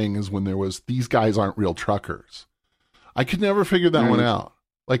people were saying is when there was, these guys aren't real truckers. I could never figure that one out.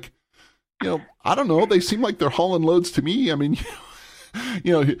 Like, you know, I don't know. They seem like they're hauling loads to me. I mean,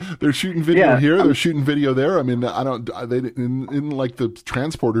 you know, they're shooting video here, they're shooting video there. I mean, they didn't like the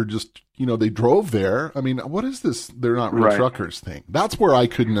transporter just, you know, they drove there. I mean, what is this? They're not real truckers thing. That's where I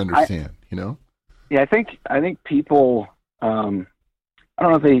couldn't understand, you know? Yeah, I think people, I don't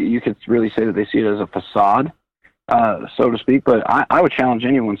know if you could really say that they see it as a facade, so to speak, but I would challenge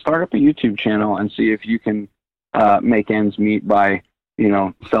anyone, start up a YouTube channel and see if you can make ends meet by, you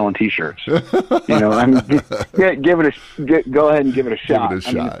know, selling T-shirts. You know, I mean, go ahead and give it a shot.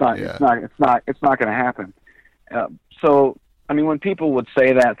 It's not going to happen. So, I mean, when people would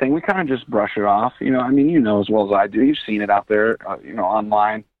say that thing, we kind of just brush it off. You know, I mean, you know as well as I do. You've seen it out there, you know,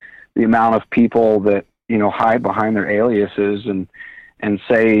 online. The amount of people that, you know, hide behind their aliases and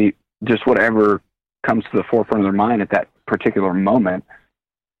say just whatever comes to the forefront of their mind at that particular moment.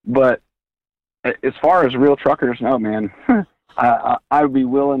 But as far as real truckers, no, man. I would be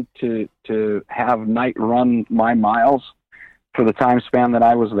willing to have Night run my miles for the time span that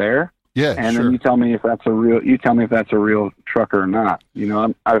I was there. Yeah, and then you tell me if that's a real trucker or not. You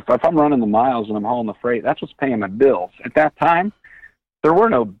know, if I'm running the miles and I'm hauling the freight, that's what's paying my bills. At that time, there were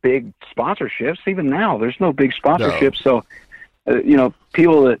no big sponsorships. Even now, there's no big sponsorships. No. So, you know,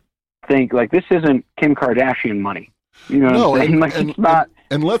 people that think like this isn't Kim Kardashian money. You know what I'm saying? Like, it's not.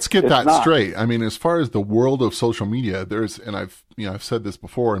 And let's get that straight. I mean, as far as the world of social media, and I've said this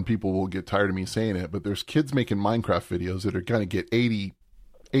before, and people will get tired of me saying it, but there's kids making Minecraft videos that are going to get 80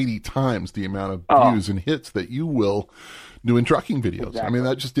 times the amount of views and hits that you will doing trucking videos. Exactly. I mean,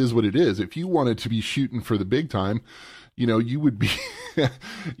 that just is what it is. If you wanted to be shooting for the big time, you know, you would be,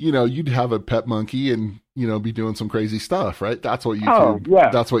 you know, you'd have a pet monkey and, you know, be doing some crazy stuff, right? That's what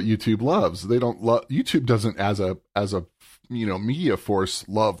YouTube, that's what YouTube loves. They don't love, YouTube doesn't as a, you know, media force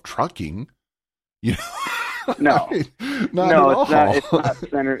love trucking, you know? No, I mean, no,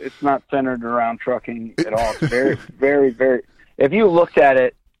 it's not centered around trucking at all. It's very, very, very, if you looked at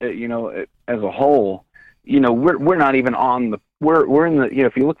it, you know, as a whole, you know, we're not even on we're in the, you know,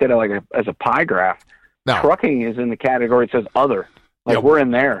 if you looked at it like as a pie graph, trucking is in the category that says other. Like we're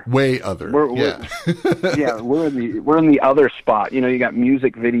in there. Way other. We're in the other spot. You know, you got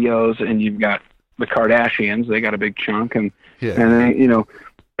music videos and you've got the Kardashians. They got a big chunk, and then, you know,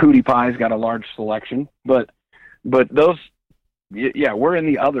 PewDiePie's got a large selection. But those, we're in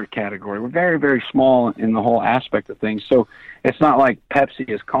the other category. We're very, very small in the whole aspect of things. So it's not like Pepsi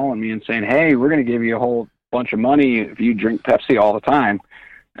is calling me and saying, "Hey, we're going to give you a whole bunch of money if you drink Pepsi all the time."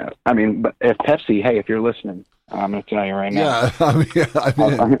 I mean, but if Pepsi, hey, if you're listening, I'm going to tell you right now. Yeah,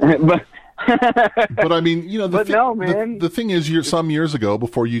 I mean, But I mean, man. The thing is, some years ago,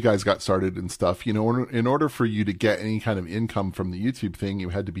 before you guys got started and stuff, in order for you to get any kind of income from the YouTube thing, you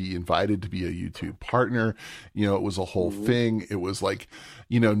had to be invited to be a YouTube partner. It was a whole thing. It was like,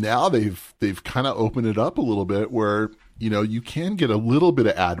 now they've kind of opened it up a little bit where, you can get a little bit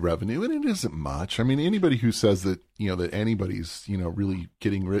of ad revenue, and it isn't much. I mean, anybody who says that, that anybody's, really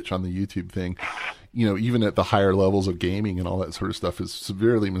getting rich on the YouTube thing, even at the higher levels of gaming and all that sort of stuff, is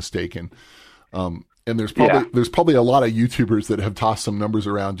severely mistaken. And there's probably a lot of YouTubers that have tossed some numbers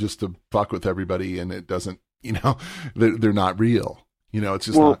around just to fuck with everybody, and it doesn't, they're not real. It's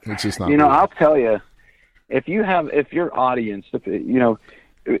just not real. I'll tell you, if your audience,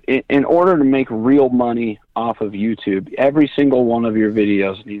 in order to make real money off of YouTube, every single one of your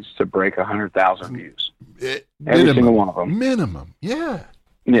videos needs to break 100,000 views. Every single one of them. Minimum. Yeah.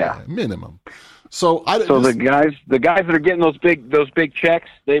 Minimum. So the guys that are getting those big checks,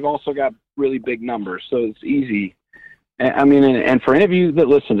 they've also got really big numbers. So it's easy. I mean, and for any of you that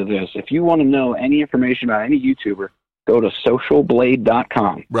listen to this, if you want to know any information about any YouTuber, go to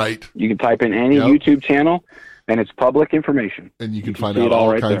socialblade.com. Right. You can type in any YouTube channel, and it's public information. And you can find out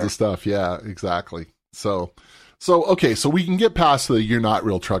all kinds of stuff. Yeah, exactly. So okay, so we can get past the "you're not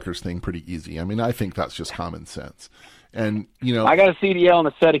real truckers" thing pretty easy. I mean, I think that's just common sense. And, I got a CDL and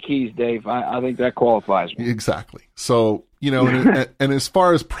a set of keys, Dave. I think that qualifies me. Exactly. So, and as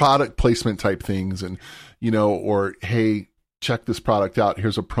far as product placement type things and, or, hey, check this product out,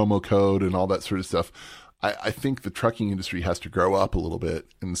 here's a promo code and all that sort of stuff. I think the trucking industry has to grow up a little bit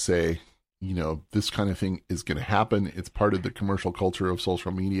and say, this kind of thing is going to happen. It's part of the commercial culture of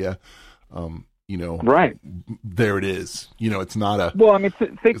social media. Right. There it is. It's not a, well, I mean,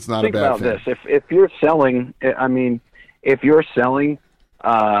 think about thing. this. If you're selling, if you're selling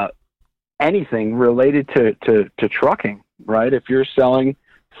anything related to trucking, right? If you're selling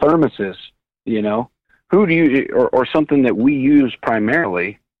thermoses, who do you, or something that we use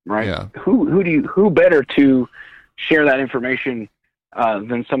primarily, right? Yeah. Who better to share that information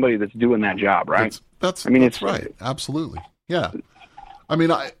than somebody that's doing that job, right? That's right. Absolutely. Yeah. I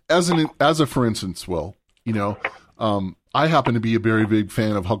mean, as a for instance, Will, I happen to be a very big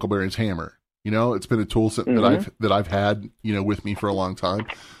fan of Huckleberry's hammer. It's been a tool set that I've had, with me for a long time.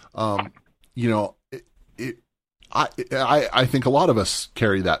 I think a lot of us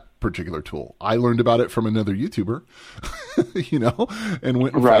carry that particular tool. I learned about it from another YouTuber, and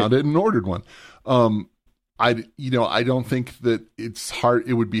went and found it and ordered one. I don't think that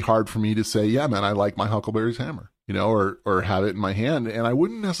it would be hard for me to say, yeah, man, I like my Huckleberry's hammer, or have it in my hand. And I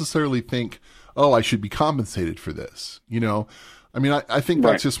wouldn't necessarily think, oh, I should be compensated for this, I mean, I think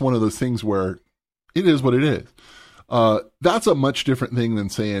that's just one of those things where it is what it is. That's a much different thing than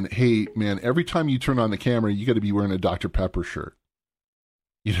saying, hey, man, every time you turn on the camera, you got to be wearing a Dr. Pepper shirt,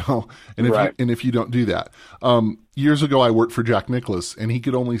 and if you don't do that. Years ago, I worked for Jack Nicklaus, and he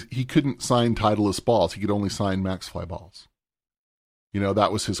couldn't sign Titleist balls. He could only sign Maxfly balls.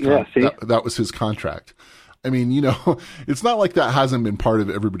 That was his, that was his contract. I mean, it's not like that hasn't been part of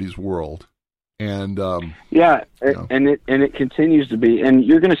everybody's world. And and it continues to be, and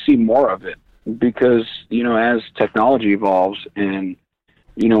you're going to see more of it because as technology evolves and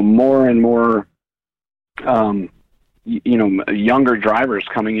more and more younger drivers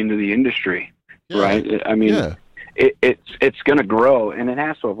coming into the industry, right? I mean, it's going to grow and it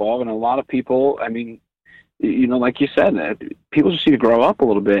has to evolve, and a lot of people, I mean, like you said, people just need to grow up a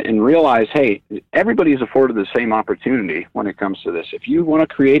little bit and realize, hey, everybody's afforded the same opportunity when it comes to this. If you want to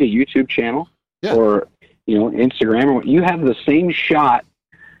create a YouTube channel. Yeah. Or Instagram, or you have the same shot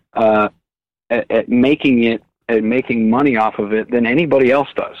at making money off of it than anybody else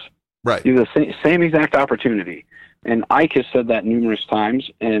does. Right. You have the same exact opportunity. And Ike has said that numerous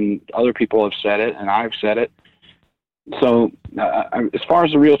times, and other people have said it, and I've said it. So as far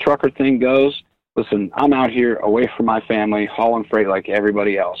as the real trucker thing goes, listen, I'm out here away from my family, hauling freight like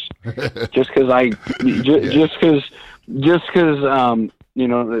everybody else. just because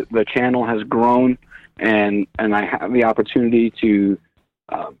the channel has grown and I have the opportunity to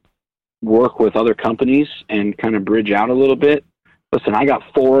work with other companies and kind of bridge out a little bit. Listen, I got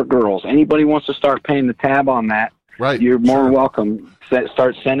 4 girls. Anybody wants to start paying the tab on that, right? You're more welcome.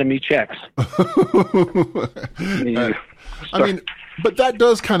 Start sending me checks. I mean, but that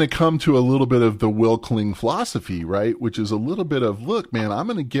does kind of come to a little bit of the Will Kling philosophy, right? Which is a little bit of, look, man, I'm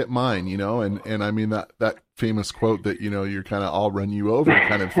going to get mine, and I mean that famous quote that, you're kind of, I'll run you over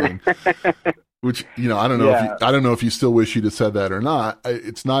kind of thing, which, I don't know I don't know if you still wish you'd have said that or not.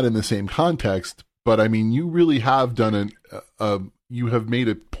 It's not in the same context, but I mean, you really have done you have made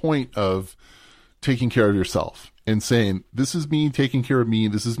a point of taking care of yourself and saying, this is me taking care of me.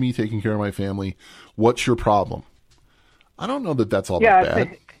 This is me taking care of my family. What's your problem? I don't know that that's all that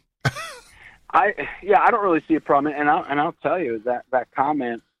bad. I don't really see a problem. And I'll tell you that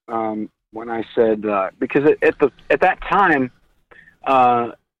comment, when I said, because at that time,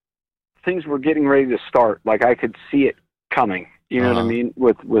 things were getting ready to start. Like I could see it coming, you know what I mean?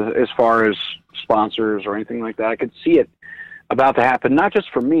 With as far as sponsors or anything like that, I could see it about to happen, not just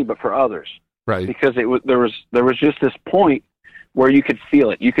for me, but for others. Right. Because there was just this point where you could feel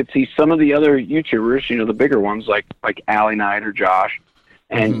it. You could see some of the other YouTubers, you know, the bigger ones like Allie Knight or Josh,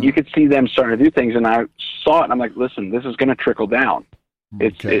 and you could see them starting to do things. And I saw it and I'm like, listen, this is going to trickle down.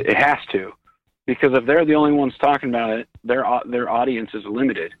 It has to, because if they're the only ones talking about it, their audience is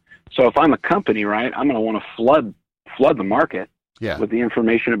limited. So if I'm a company, right, I'm going to want to flood the market with the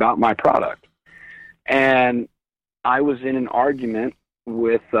information about my product. And I was in an argument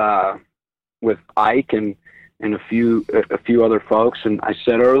with Ike and a few other folks, and I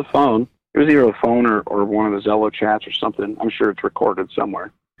said over the phone, it was either the phone or one of the Zello chats or something. I'm sure it's recorded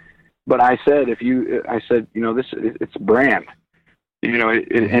somewhere. But I said, you know, it's a brand, you know,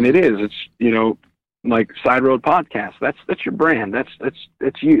 and it is. It's, you know, like Side Road Podcast. That's your brand. That's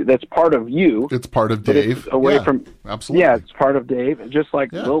you. That's part of you. It's part of Dave. Away from absolutely. Yeah, it's part of Dave. Just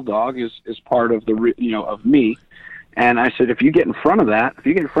like LilDawg is part of of me. And I said, if you get in front of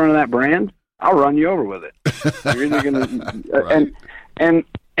that brand, I'll run you over with it. You're either gonna and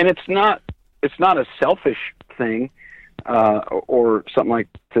it's not a selfish thing or something like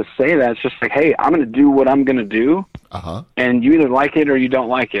to say that. It's just like, hey, I'm going to do what I'm going to do, and you either like it or you don't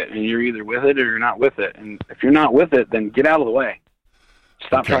like it, and you're either with it or you're not with it. And if you're not with it, then get out of the way.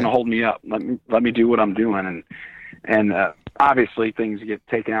 Stop trying to hold me up. Let me do what I'm doing. And obviously things get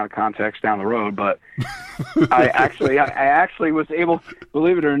taken out of context down the road, but I actually was able,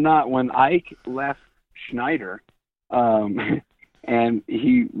 believe it or not, when Ike left Schneider, and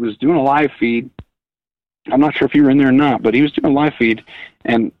he was doing a live feed. I'm not sure if you were in there or not, but he was doing a live feed,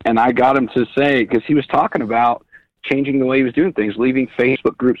 and I got him to say, because he was talking about changing the way he was doing things, leaving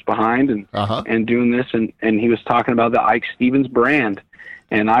Facebook groups behind and doing this, and he was talking about the Ike Stevens brand,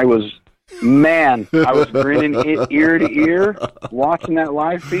 and I was grinning ear to ear watching that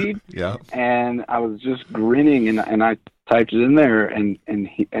live feed. Yeah. And I was just grinning, and I typed it in there, and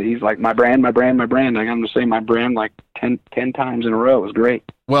he's like, my brand. I got him to say my brand like 10 times in a row. It was great.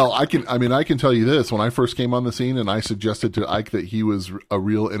 Well, I can tell you this. When I first came on the scene and I suggested to Ike that he was a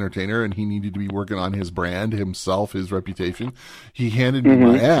real entertainer and he needed to be working on his brand, himself, his reputation, he handed me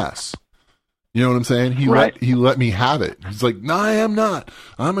my ass. You know what I'm saying? He let me have it. He's like, no, I am not.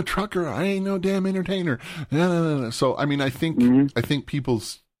 I'm a trucker. I ain't no damn entertainer. No. So, I mean, I think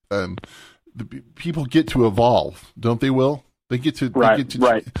people's, people get to evolve, don't they, Will? They get to,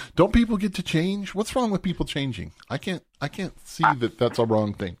 don't people get to change? What's wrong with people changing? I can't see that that's a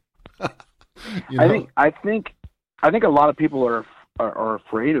wrong thing. You know? I think a lot of people are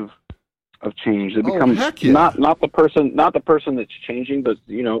afraid of change. They become not the person that's changing, but,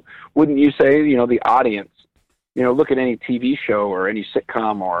 you know, wouldn't you say, you know, the audience, you know, look at any TV show or any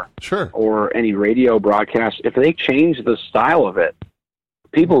sitcom or any radio broadcast. If they change the style of it,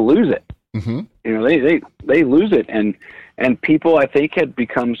 people lose it. Mm-hmm. You know, they lose it. And people, I think, had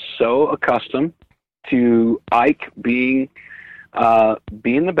become so accustomed to Ike being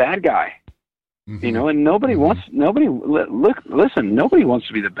the bad guy. Mm-hmm. You know, and nobody wants to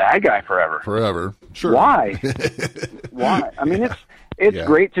be the bad guy forever. Sure. Why? I mean, it's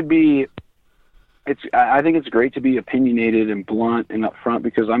great to be, I think it's great to be opinionated and blunt and upfront,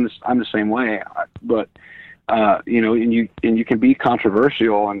 because I'm the same way, but, you know, and you can be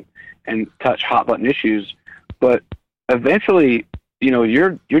controversial and touch hot button issues, but eventually, you know,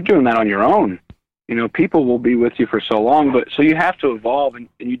 you're doing that on your own. You know, people will be with you for so long, but so you have to evolve and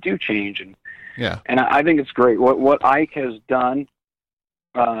you do change. And I think it's great. What Ike has done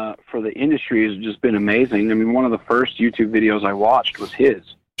for the industry has just been amazing. I mean, one of the first YouTube videos I watched was his.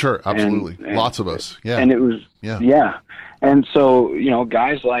 Sure, absolutely. And lots of us. Yeah. And it was, And so, you know,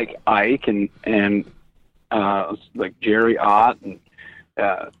 guys like Ike and like Jerry Ott and,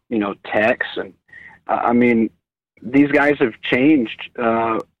 you know, Tex. And I mean, these guys have changed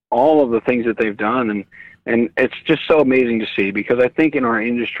all of the things that they've done. And it's just so amazing to see, because I think in our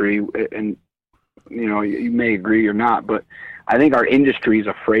industry, and, you know, you may agree or not, but I think our industry is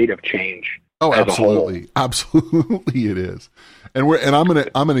afraid of change. Oh, absolutely. Absolutely it is. And I'm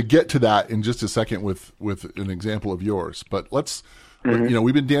going to get to that in just a second with an example of yours, but let's, you know,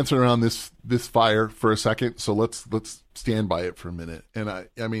 we've been dancing around this fire for a second. So let's stand by it for a minute. And I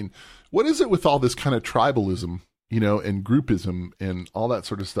mean, what is it with all this kind of tribalism, you know, and groupism and all that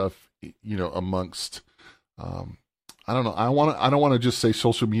sort of stuff, you know, amongst, I don't know. I don't want to just say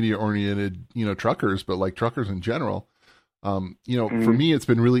social media oriented, truckers, but like truckers in general. For me, it's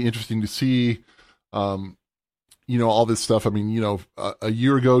been really interesting to see, all this stuff. I mean, a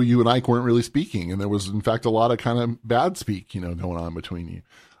year ago, you and Ike weren't really speaking, and there was, in fact, a lot of kind of bad speak, going on between you.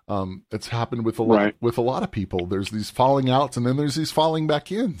 It's happened with a lot of people. There's these falling outs, and then there's these falling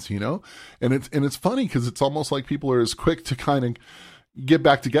back ins, and it's funny because it's almost like people are as quick to kind of get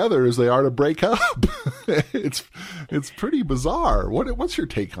back together as they are to break up. It's pretty bizarre. What's your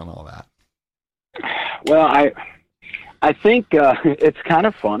take on all that? Well, I think it's kind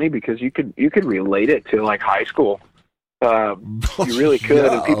of funny because you could relate it to like high school. You really could.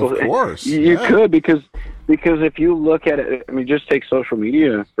 Yeah, and people, of course. You could because if you look at it, I mean, just take social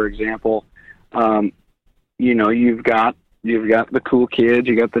media for example. You've got the cool kids,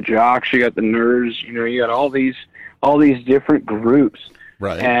 you got the jocks, you got the nerds. You got all these different groups,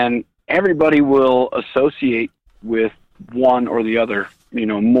 right? And everybody will associate with one or the other,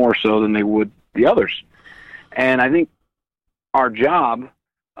 more so than they would the others. And I think our job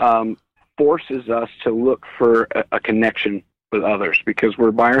forces us to look for a connection with others because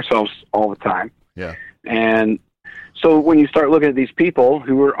we're by ourselves all the time. Yeah. And so when you start looking at these people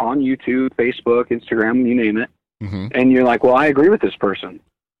who are on YouTube, Facebook, Instagram, you name it, mm-hmm. and you're like, well, I agree with this person.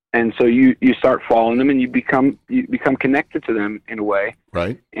 And so you start following them and you become connected to them in a way.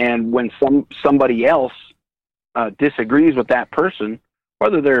 Right. And when somebody else disagrees with that person,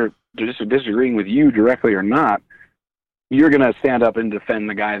 whether they're just disagreeing with you directly or not, you're going to stand up and defend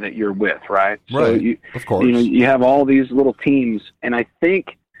the guy that you're with, right? Right. So of course. You have all these little teams, and I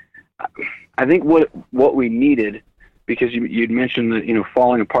think what we needed, because you'd mentioned that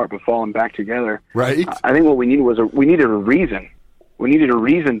falling apart but falling back together. Right. I think what we needed was we needed a reason. We needed a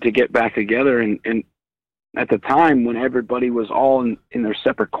reason to get back together, and at the time when everybody was all in their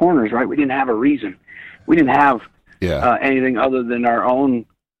separate corners, right? We didn't have a reason. We didn't have anything other than our own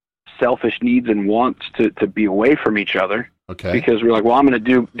selfish needs and wants to be away from each other. Okay. Because we're like, well, I'm going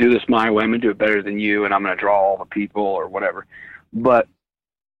to do this my way. I'm going to do it better than you, and I'm going to draw all the people or whatever. But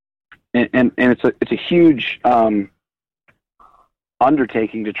and it's a huge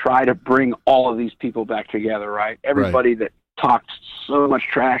undertaking to try to bring all of these people back together, right? Everybody that talked so much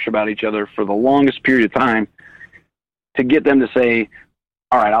trash about each other for the longest period of time, to get them to say,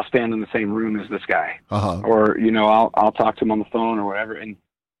 all right, I'll stand in the same room as this guy, or I'll talk to him on the phone or whatever. And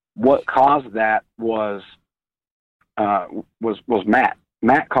what caused that was Matt.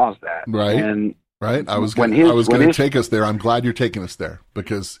 Matt caused that, right? And right, I was going to take us there. I'm glad you're taking us there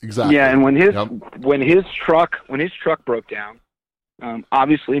because exactly. Yeah, and when his truck broke down,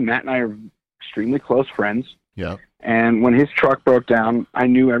 obviously Matt and I are extremely close friends. Yeah. And when his truck broke down, I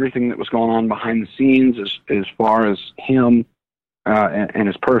knew everything that was going on behind the scenes as far as him and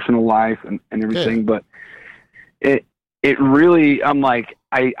his personal life and everything. Yeah. But it really, I'm like,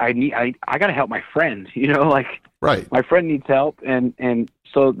 I got to help my friend, right. My friend needs help. And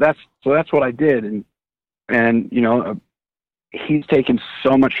so that's what I did. And he's taken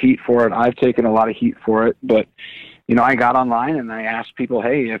so much heat for it. I've taken a lot of heat for it, but I got online and I asked people,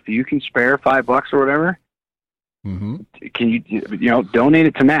 hey, if you can spare $5 or whatever, mm-hmm. can you donate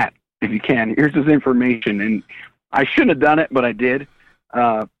it to Matt if you can? Here's his information. And I shouldn't have done it, but I did.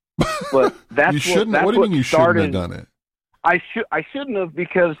 But that's you shouldn't. What do you mean you shouldn't have done it? I shouldn't have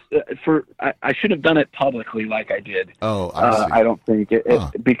because I shouldn't have done it publicly like I did. Oh, I see. I don't think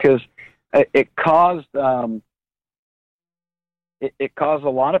because it caused it caused a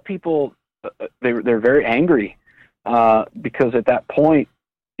lot of people. They're very angry because at that point,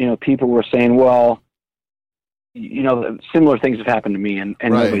 people were saying, well, similar things have happened to me and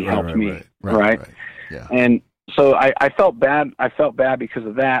nobody helped me. Right. Yeah. And so I felt bad. I felt bad because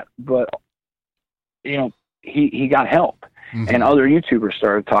of that, but he got help, mm-hmm. and other YouTubers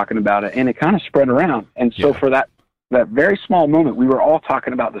started talking about it, and it kind of spread around. And so for that very small moment, we were all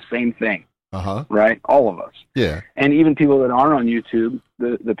talking about the same thing, right? All of us. Yeah. And even people that aren't on YouTube,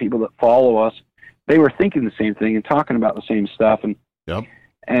 the people that follow us, they were thinking the same thing and talking about the same stuff. And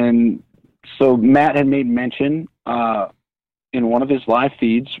and so Matt had made mention in one of his live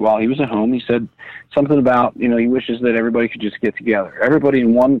feeds while he was at home. He said something about he wishes that everybody could just get together, everybody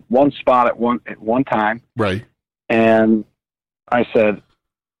in one spot at one time. Right. And I said,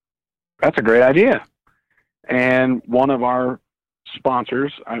 that's a great idea. And one of our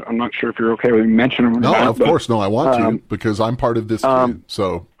sponsors, I'm not sure if you're okay with me mentioning them. No, of course, no. I want to because I'm part of this too.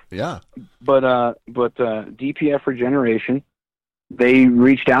 So yeah. But DPF Regeneration, they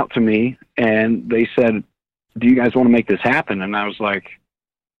reached out to me and they said, do you guys want to make this happen? And I was like,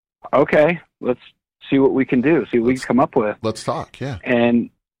 okay, let's see what we can do. See what we can come up with. Let's talk. Yeah. And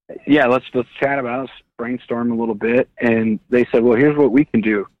yeah, let's chat about it. Let's brainstormed a little bit, and they said, well, here's what we can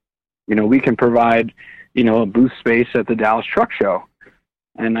do. We can provide, a booth space at the Dallas Truck Show.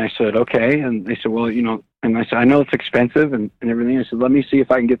 And I said, okay. And they said, well, and I said, I know it's expensive and everything. I said, let me see if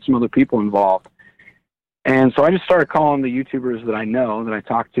I can get some other people involved. And so I just started calling the YouTubers that I know, that I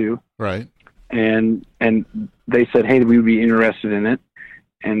talked to. Right. And they said, hey, we would be interested in it.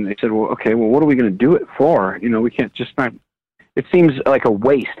 And they said, well, okay, well, what are we going to do it for? We can't just not, it seems like a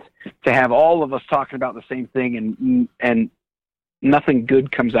waste to have all of us talking about the same thing and nothing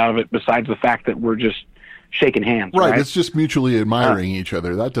good comes out of it besides the fact that we're just shaking hands. Right. It's just mutually admiring each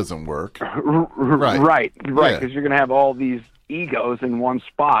other. That doesn't work. Right. Because you're going to have all these egos in one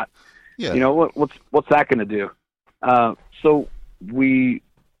spot. Yeah. What's that going to do? So we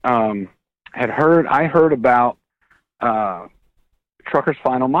I heard about Trucker's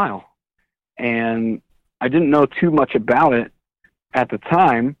Final Mile, and I didn't know too much about it at the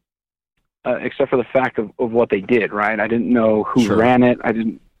time, except for the fact of what they did. Right. I didn't know who ran it. I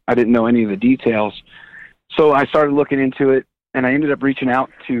didn't know any of the details. So I started looking into it, and I ended up reaching out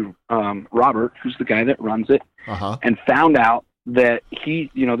to Robert, who's the guy that runs it, and found out that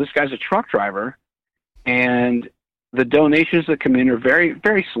this guy's a truck driver, and the donations that come in are very,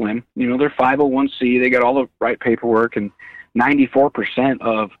 very slim. They're 501c. They got all the right paperwork, and 94%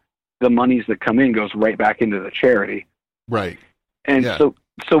 of the monies that come in goes right back into the charity. Right. And so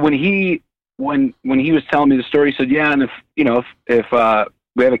when he was telling me the story, he said, yeah, and if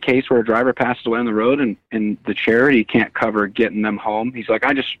we have a case where a driver passes away on the road and the charity can't cover getting them home, he's like,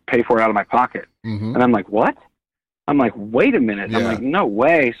 I just pay for it out of my pocket. Mm-hmm. And I'm like, what? I'm like, wait a minute. Yeah. I'm like, no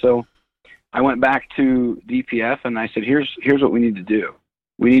way. So I went back to DPF and I said, here's what we need to do.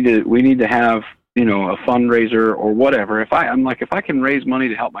 We need to have, a fundraiser or whatever. If I can raise money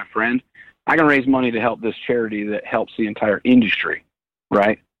to help my friend, I can raise money to help this charity that helps the entire industry.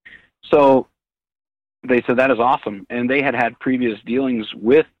 Right. So they said, that is awesome. And they had previous dealings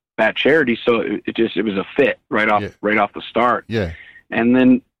with that charity. So it was a fit right off the start. Yeah. And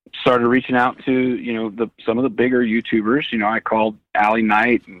then started reaching out to, some of the bigger YouTubers. I called Allie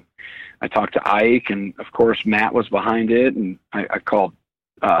Knight, and I talked to Ike, and of course Matt was behind it. And I called,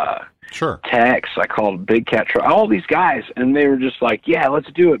 Tex, I called Big Cat Truck, all these guys. And they were just like, yeah, let's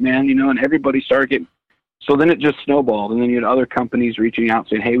do it, man. And everybody started getting, so then it just snowballed. And then you had other companies reaching out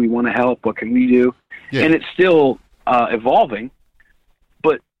saying, hey, we want to help. What can we do? Yeah. And it's still evolving,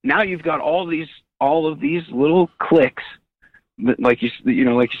 but now you've got all of these little cliques, like you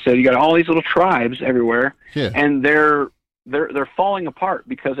said, you got all these little tribes everywhere, and they're falling apart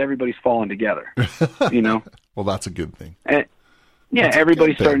because everybody's falling together. Well, that's a good thing. And,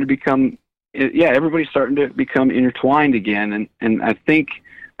 everybody's starting to become intertwined again, and I think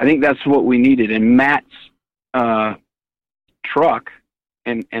that's what we needed. And Matt's truck,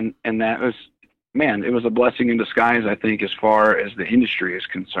 and that was. Man, it was a blessing in disguise, I think, as far as the industry is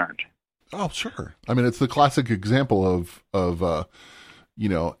concerned. Oh, sure. I mean, it's the classic example of out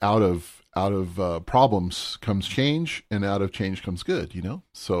of problems comes change, and out of change comes good.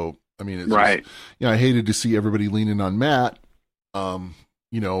 So I mean, it's right. Just, I hated to see everybody leaning on Matt. And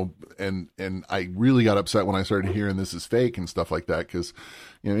I really got upset when I started hearing this is fake and stuff like that, because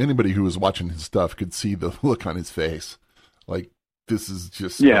anybody who was watching his stuff could see the look on his face, like, this is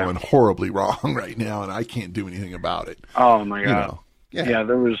just going horribly wrong right now, and I can't do anything about it. Oh my God!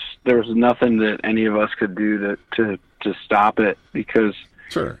 There was nothing that any of us could do to stop it, because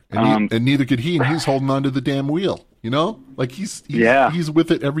and neither could he, and he's holding on to the damn wheel. Like he's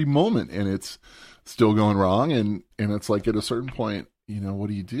with it every moment, and it's still going wrong, and it's like at a certain point, what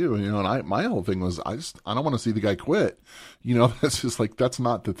do you do? And my whole thing was I don't want to see the guy quit. That's just like, that's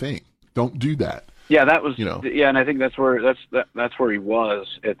not the thing. Don't do that. Yeah, that was, and I think that's where he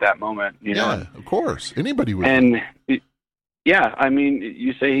was at that moment, Yeah, of course. Anybody would. And, I mean,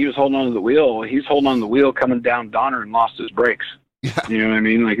 you say he was holding on to the wheel. He's holding on to the wheel coming down Donner and lost his brakes. Yeah. You know what I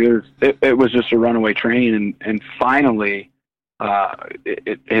mean? Like, it was just a runaway train, and finally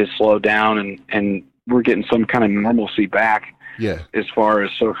it has slowed down, and we're getting some kind of normalcy back as far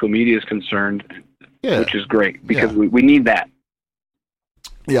as social media is concerned, which is great, because we need that.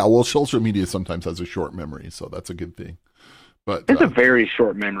 Yeah, well, social media sometimes has a short memory, so that's a good thing. But it's a very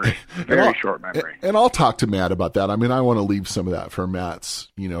short memory, short memory. And I'll talk to Matt about that. I mean, I want to leave some of that for Matt's,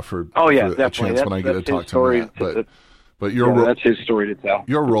 for definitely. A chance when I get to talk to Matt. But that's his story to tell.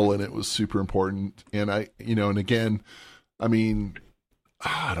 Your role in it was super important, and and again, I mean,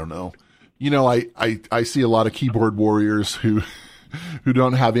 I don't know, I see a lot of keyboard warriors who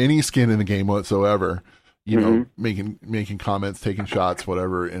don't have any skin in the game whatsoever. Making comments, taking shots,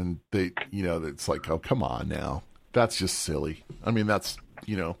 whatever, and they, it's like, oh, come on now, that's just silly. I mean, that's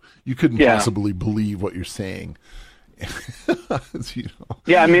you couldn't possibly believe what you're saying.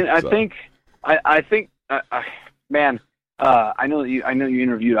 Yeah, I mean, I think, man, I know you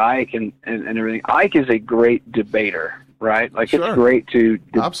interviewed Ike and everything. Ike is a great debater, right? Like, it's great to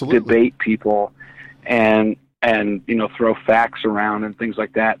debate people and throw facts around and things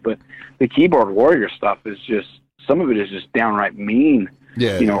like that. But the keyboard warrior stuff is just, some of it is just downright mean,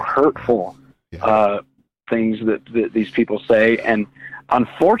 hurtful things that these people say. And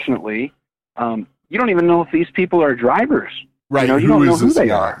unfortunately, you don't even know if these people are drivers. Right. You don't know who they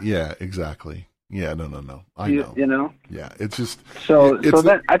are. Yeah, exactly. Yeah, no. I know. You know? Yeah, it's just...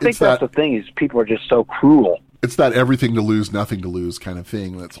 I think that's the thing, is people are just so cruel. It's that everything to lose, nothing to lose kind of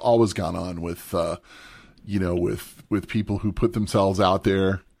thing that's always gone on with, with people who put themselves out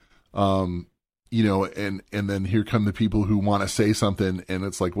there, and then here come the people who want to say something, and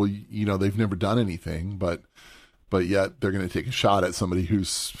it's like, well, they've never done anything, but yet they're going to take a shot at somebody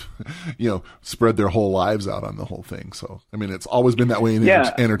who's, spread their whole lives out on the whole thing. So, I mean, it's always been that way in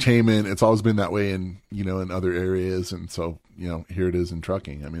entertainment. It's always been that way in other areas. And so, here it is in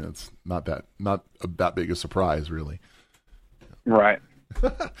trucking. I mean, it's not that big a surprise, really. Right.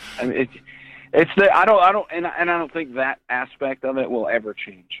 I mean, I don't think that aspect of it will ever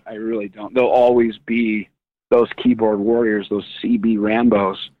change. I really don't. There'll always be those keyboard warriors, those CB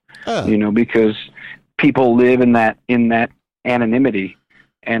Rambos, because people live in that anonymity,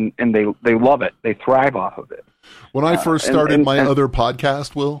 and they love it. They thrive off of it. When I first started my other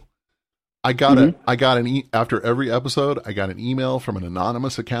podcast, Will, after every episode, I got an email from an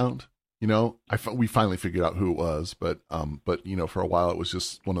anonymous account. We finally figured out who it was, but for a while it was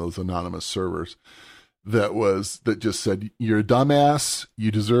just one of those anonymous servers that just said, "You're a dumbass.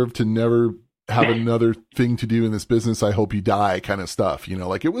 You deserve to never have another thing to do in this business. I hope you die," kind of stuff.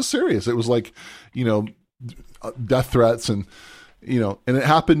 Like, it was serious. It was like, death threats and it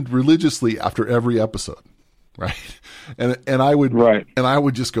happened religiously after every episode. Right. And I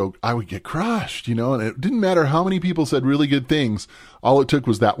would just go, I would get crushed, and it didn't matter how many people said really good things. All it took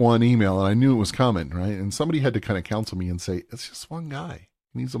was that one email, and I knew it was coming. Right. And somebody had to kind of counsel me and say, it's just one guy.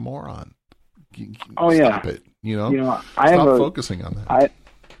 He's a moron. Stop it. Stop focusing on that.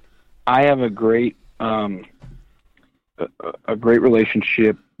 I have a great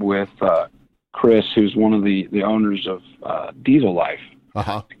relationship with Chris, who's one of the owners of Diesel Life.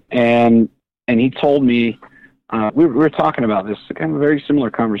 Uh-huh. And he told me, we were talking about this, kind of a very similar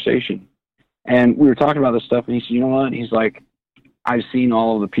conversation. And we were talking about this stuff, and he said, "You know what?" He's like, "I've seen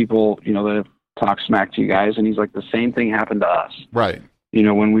all of the people, that have talked smack to you guys." And he's like, "The same thing happened to us." Right.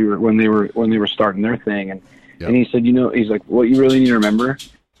 When they were starting their thing. And he said, he's like, "What you really need to remember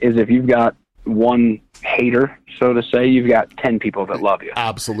is if you've got one hater, so to say, you've got 10 people that love you."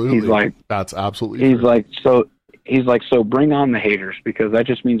 Absolutely. He's like, that's absolutely He's true. like, so bring on the haters, because that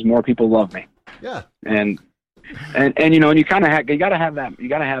just means more people love me. Yeah. And you kind of you got to have that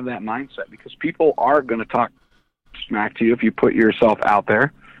mindset, because people are going to talk smack to you if you put yourself out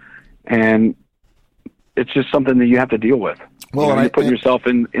there, and it's just something that you have to deal with. Well, you put yourself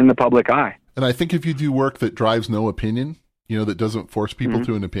in the public eye. And I think if you do work that drives no opinion, that doesn't force people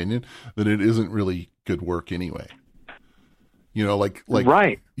to an opinion, then it isn't really good work anyway. Like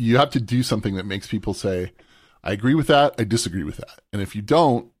right. You have to do something that makes people say, "I agree with that. I disagree with that." And if you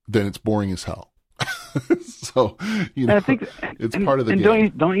don't, then it's boring as hell. So, I think it's part of the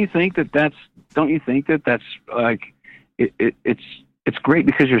game. Don't you think that's like it's great,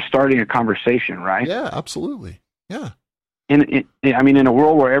 because you're starting a conversation, right? Yeah, absolutely. Yeah. In a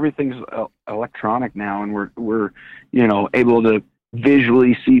world where everything's electronic now, and we're able to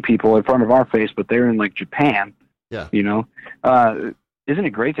visually see people in front of our face, but they're in like Japan. Yeah. Isn't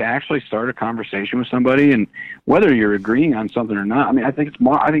it great to actually start a conversation with somebody, and whether you're agreeing on something or not? I mean, I think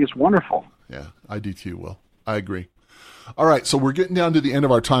it's wonderful. Yeah, I do too, Will. I agree. All right, so we're getting down to the end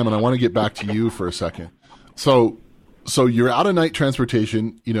of our time, and I want to get back to you for a second. So you're out of night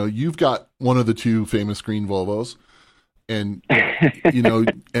transportation. You've got one of the two famous green Volvos, and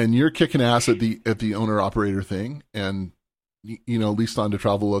and you're kicking ass at the owner operator thing, and leased on to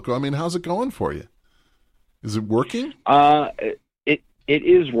Travel Loco. I mean, how's it going for you? Is it working? It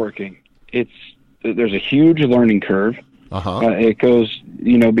is working. There's a huge learning curve. Uh-huh. It goes,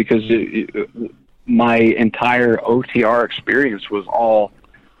 because my entire OTR experience was all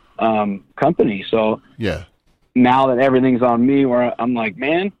company. So yeah. Now that everything's on me, where I'm like,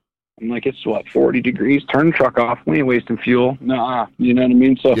 it's 40 degrees. Turn the truck off. We ain't wasting fuel. Nah, you know what I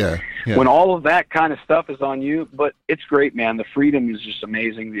mean? So yeah. When all of that kind of stuff is on you, but it's great, man. The freedom is just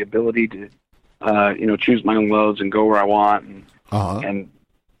amazing. The ability to, choose my own loads and go where I want, and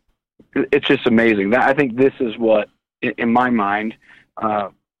it's just amazing. I think this is what, in my mind,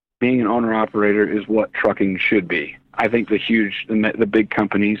 being an owner operator is what trucking should be. I think the big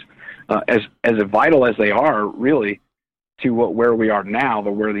companies, as vital as they are, really, to where we are now,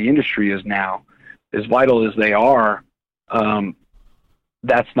 where the industry is now, as vital as they are,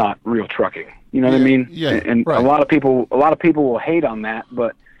 that's not real trucking. You know what I mean? Yeah. And right. a lot of people will hate on that,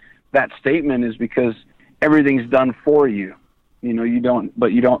 but that statement is because everything's done for you. You know,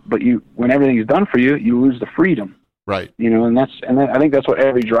 when everything's done for you, you lose the freedom. Right. You know, and I think that's what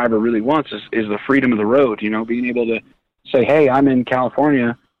every driver really wants is the freedom of the road, you know, being able to say, hey, I'm in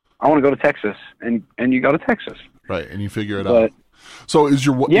California, I want to go to Texas, and you go to Texas. Right, and you figure it out. So is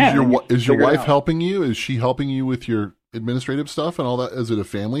your wife helping you? Is she helping you with your administrative stuff and all that? Is it a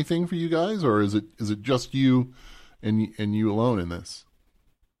family thing for you guys, or is it just you and you alone in this?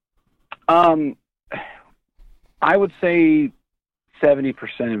 I would say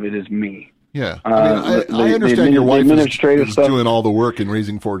 70% of it is me. Yeah, I understand your wife is doing all the work and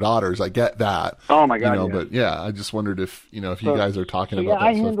raising 4 daughters. I get that. Oh my God! You know, but yeah, I just wondered if you guys are talking about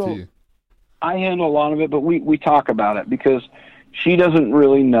that stuff too. I handle a lot of it, but we talk about it because she doesn't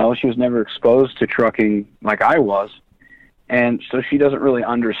really know. She was never exposed to trucking like I was, and so she doesn't really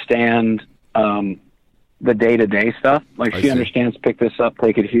understand the day-to-day stuff. Like she understands pick this up,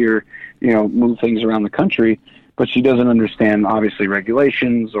 take it here, you know, move things around the country, but she doesn't understand obviously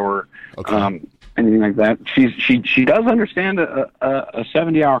regulations or anything like that. She does understand a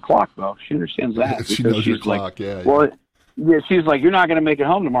 70-hour clock though. She understands that. She knows your clock. Yeah. Yeah, she's like, you're not going to make it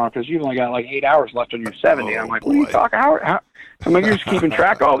home tomorrow because you've only got like 8 hours left on your 70. I'm like, what are you talking? I'm like, you're just keeping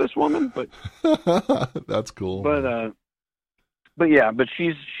track of all this, woman. But that's cool. But yeah,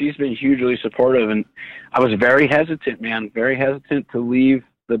 she's been hugely supportive, and I was very hesitant, man, very hesitant to leave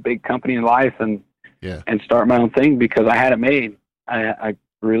the big company in life and start my own thing because I had it made. I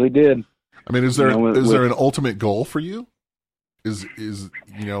really did. I mean, is there an ultimate goal for you? Is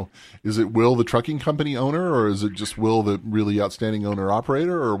it Will, the trucking company owner, or is it just Will, the really outstanding owner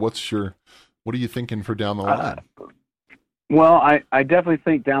operator, or what are you thinking for down the line? Well, I definitely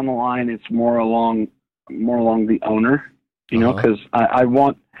think down the line it's more along the owner, you know, because I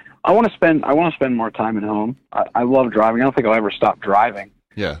want to spend more time at home. I love driving. I don't think I'll ever stop driving.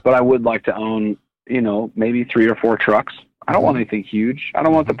 Yeah. But I would like to own, you know, maybe 3 or 4 trucks. I don't want anything huge. I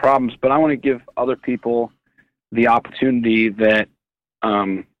don't want the problems, but I want to give other people the opportunity that,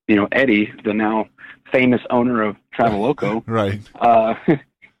 you know, Eddie, the now famous owner of Traveloco, right,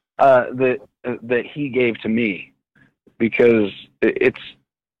 that he gave to me, because it's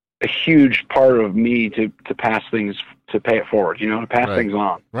a huge part of me to pass things, to pay it forward, you know, to pass things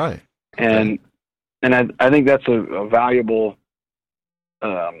on. Right. And I think that's a valuable,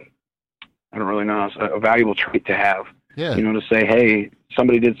 I don't really know, a valuable trait to have. Yeah. You know, to say, hey,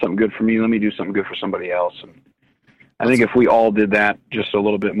 somebody did something good for me, let me do something good for somebody else. And I think if we all did that just a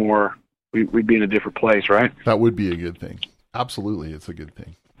little bit more, we'd be in a different place, right? That would be a good thing. Absolutely, it's a good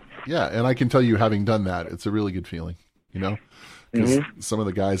thing. Yeah, and I can tell you, having done that, it's a really good feeling, you know? Because some of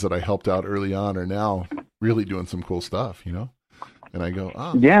the guys that I helped out early on are now really doing some cool stuff, you know? And I go,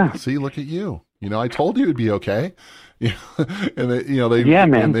 see, look at you. You know, I told you it'd be okay. You know, and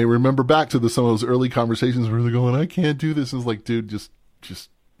and they remember back to some of those early conversations where they're going, I can't do this. And it's like, dude, just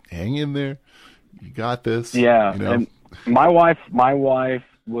hang in there. You got this. Yeah. You know? And my wife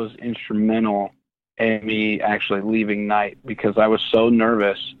was instrumental in me actually leaving night, because I was so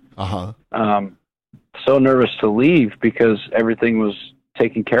nervous. So nervous to leave because everything was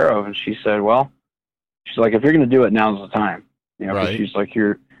taken care of. And she said, well, she's like, if you're going to do it, now's the time. You know, 'cause she's like,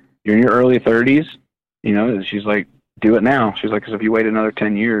 you're in your early 30s, you know, and she's like, do it now. She's like, because if you wait another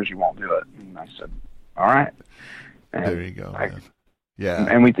 10 years, you won't do it. And I said, all right. And there you go. Yeah.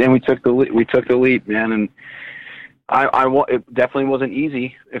 And we took the leap, man. And it definitely wasn't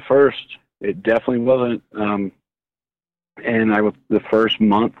easy at first. It definitely wasn't. And the first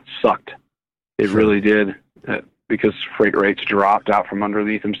month sucked. It really did, because freight rates dropped out from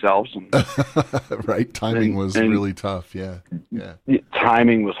underneath themselves. And, right. Timing was really tough. Yeah. Yeah.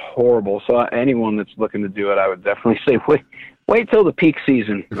 Timing was horrible. So anyone that's looking to do it, I would definitely say, wait till the peak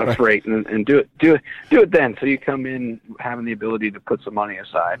season of freight and do it then. So you come in having the ability to put some money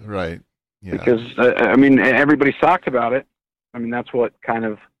aside. Right. Yeah. Because, I mean, everybody's talked about it. I mean, that's what kind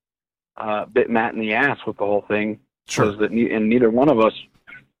of bit Matt in the ass with the whole thing. Sure. Was that and neither one of us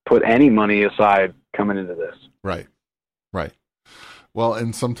put any money aside coming into this. Right. Right. Well,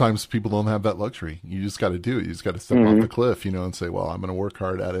 and sometimes people don't have that luxury. You just got to do it. You just got to step off the cliff, you know, and say, well, I'm going to work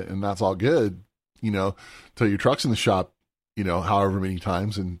hard at it. And that's all good, you know, till your truck's in the shop, you know, however many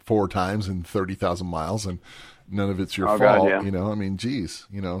times, and 4 times and 30,000 miles, and none of it's your fault. God, yeah. You know, I mean, geez,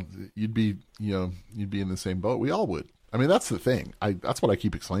 you know, you'd be in the same boat. We all would. I mean, that's the thing. That's what I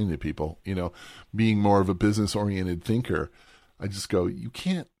keep explaining to people, being more of a business oriented thinker. I just go, you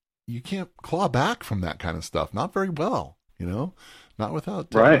can't claw back from that kind of stuff. Not very well, not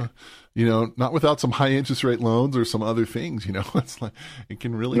without, right. Not without some high interest rate loans or some other things, it's like, it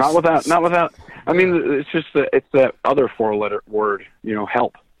can really, not without, I mean, it's just it's that other 4-letter word,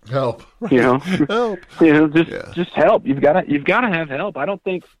 help. Help. Right. Help. Just help. You've got to have help. I don't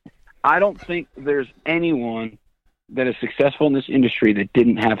think there's anyone that is successful in this industry that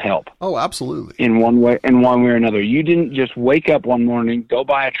didn't have help. Oh, absolutely. In one way or another. You didn't just wake up one morning, go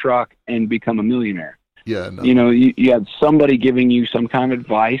buy a truck, and become a millionaire. Yeah. No. You had somebody giving you some kind of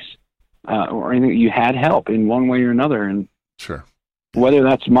advice or anything. You had help in one way or another, and sure, whether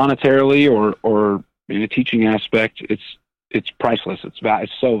that's monetarily or in a teaching aspect, it's priceless. It's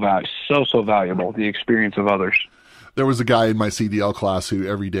so valuable. The experience of others. There was a guy in my CDL class who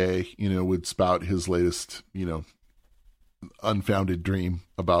every day, would spout his latest, unfounded dream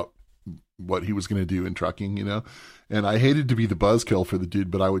about what he was going to do in trucking, and I hated to be the buzzkill for the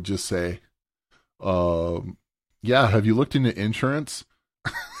dude, but I would just say, yeah, have you looked into insurance?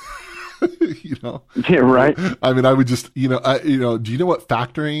 Yeah, right. I mean, I would just, do you know what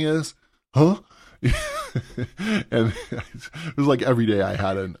factoring is? Huh? And it was like every day I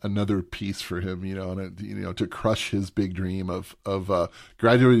had another piece for him, and to crush his big dream of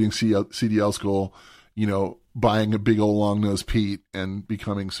graduating CDL school, buying a big old long nose Pete and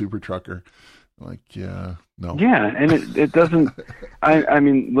becoming super trucker. Like, yeah, no. Yeah, and it doesn't. I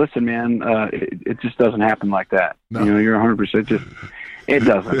mean, listen, man, it just doesn't happen like that. No. You're 100%. Just it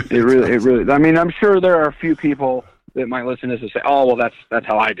doesn't. It really. I mean, I'm sure there are a few people that might listen to this and say, "Oh, well, that's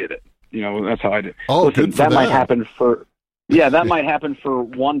how I did it." That's how I did. Oh, listen, good for that them. might happen for. Yeah, that might happen for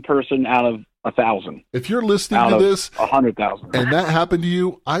one person out of 1,000. If you're listening to this, 100,000, and that happened to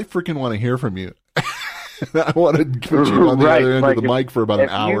you, I freaking want to hear from you. I want to put you on the other end of the mic for about an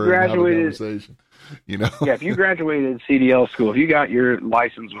hour and have a conversation. Yeah, if you graduated CDL school, if you got your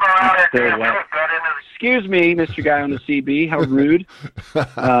license with excuse me, Mr. Guy on the CB, how rude.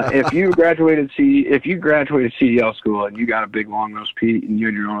 If you graduated CDL school and you got a big long nose Pete and you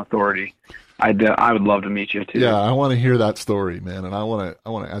had your own authority, I would love to meet you too. Yeah, I want to hear that story, man, and I want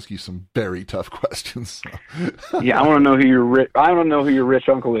to ask you some very tough questions. Yeah, I want to know who your rich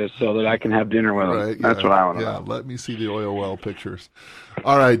uncle is, so that I can have dinner with him. Right, That's what I want to know. Yeah, let me see the oil well pictures.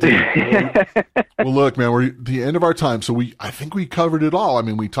 All right, dude. Well, look, man, we're at the end of our time, so I think we covered it all. I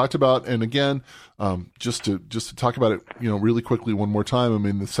mean, we talked about, and again, just to talk about it, really quickly one more time. I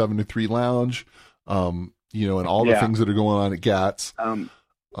mean, the 7 to 3 lounge, and all the things that are going on at GATS.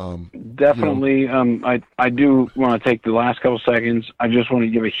 Definitely. I do want to take the last couple seconds. I just want to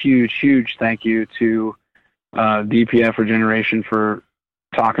give a huge thank you to DPF Regeneration for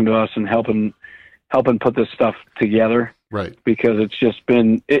talking to us and helping put this stuff together. Right. Because it's just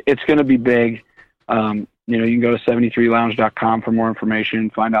been, it's going to be big. You can go to 73lounge.com for more information,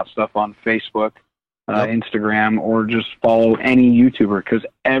 find out stuff on Facebook, Instagram, or just follow any YouTuber, because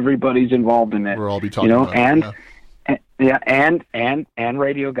everybody's involved in it. We'll all be talking about it. And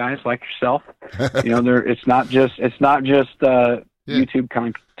radio guys like yourself. It's not just YouTube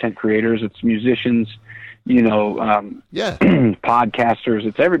content creators. It's musicians, podcasters.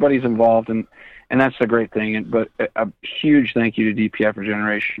 It's everybody's involved, and that's the great thing. But a huge thank you to DPF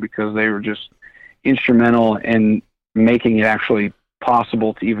Regeneration, because they were just instrumental in making it actually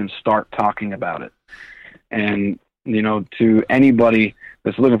possible to even start talking about it. And to anybody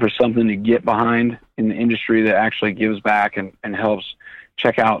that's looking for something to get behind in the industry that actually gives back and helps,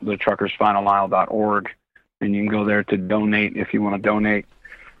 check out the truckersfinalmile.org, and you can go there to donate if you want to donate.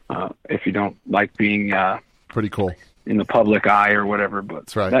 If you don't like being pretty cool in the public eye or whatever, but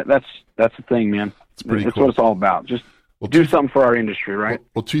that's right. That's the thing, man. It's pretty That's cool. what it's all about. Just do something for our industry, right?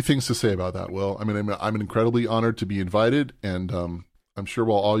 Well, two things to say about that. Well, I mean, I'm incredibly honored to be invited, and I'm sure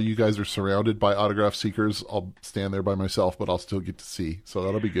while all you guys are surrounded by autograph seekers, I'll stand there by myself, but I'll still get to see. So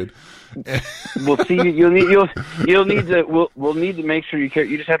that'll be good. We'll see. We'll need to make sure you carry.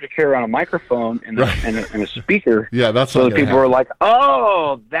 You just have to carry around a microphone and a speaker. Yeah, that's so that people are like,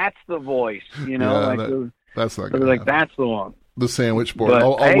 "Oh, that's the voice." That's not good. Like, that's the one. The sandwich board. But,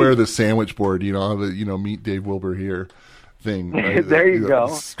 I'll wear the sandwich board. I'll have the meet Dave Wilber here thing. Right? There you go.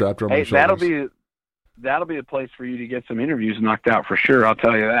 Strapped around my shoulders. That'll be a place for you to get some interviews knocked out for sure. I'll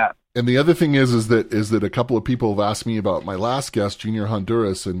tell you that. And the other thing is that a couple of people have asked me about my last guest, Junior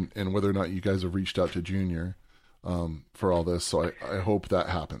Honduras, and whether or not you guys have reached out to Junior for all this. So I hope that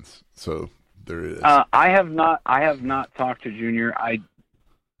happens. So there it is. I have not talked to Junior.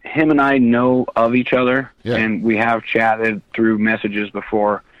 Him and I know of each other, and we have chatted through messages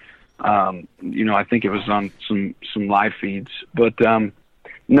before. I think it was on some live feeds, but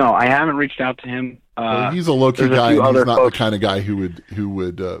no, I haven't reached out to him. Well, he's a low-key guy, and he's not the kind of guy who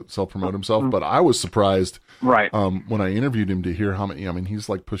would self-promote himself. But I was surprised, right, when I interviewed him to hear how many. I mean, he's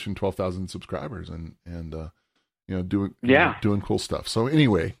like pushing 12,000 subscribers, and doing cool stuff. So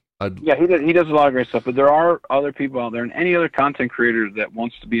anyway, he does a lot of great stuff. But there are other people out there, and any other content creator that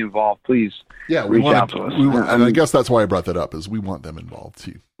wants to be involved, please reach out to us. And I guess that's why I brought that up, is we want them involved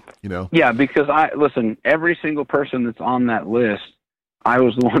too. Yeah, because every single person that's on that list, I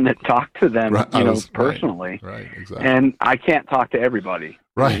was the one that talked to them, personally. Right, exactly. And I can't talk to everybody.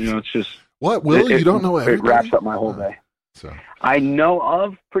 Right. It's just... What, Will? You don't know everybody? It wraps up my whole day. So I know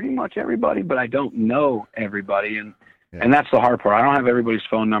of pretty much everybody, but I don't know everybody. And that's the hard part. I don't have everybody's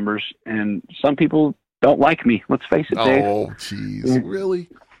phone numbers, and some people don't like me. Let's face it, Dave. Oh, jeez. Really?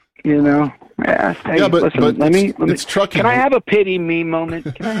 Yeah, hey, but let me. It's trucking. Can I have a pity me moment?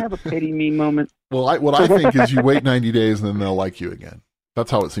 Well, what I think is you wait 90 days and then they'll like you again. That's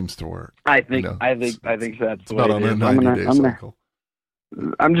how it seems to work. I think that's the way it is. On a 90-day cycle.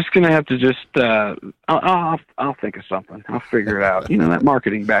 I'm just gonna have to I'll think of something. I'll figure it out. That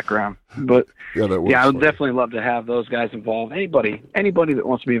marketing background. But I would definitely love to have those guys involved. Anybody that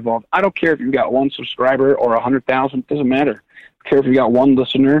wants to be involved. I don't care if you've got 1 subscriber or 100,000. Doesn't matter. I don't care if you got 1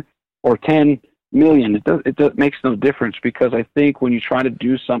 listener or 10 million. It makes no difference, because I think when you try to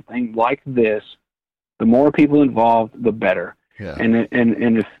do something like this, the more people involved, the better. Yeah. And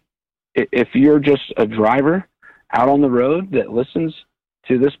if you're just a driver out on the road that listens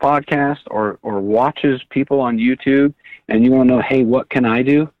to this podcast or watches people on YouTube, and you want to know, hey, what can I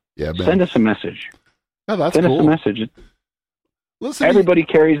do? Yeah, man. Send us a message. Oh, that's Send cool. us a message. Listen, everybody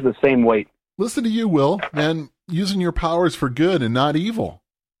carries the same weight. Listen to you, Will, man, using your powers for good and not evil.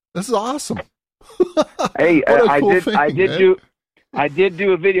 This is awesome. Hey, I did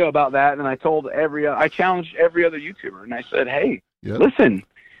do a video about that, and I told I challenged every other YouTuber, and I said, hey, listen,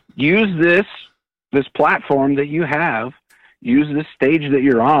 use this platform that you have, use this stage that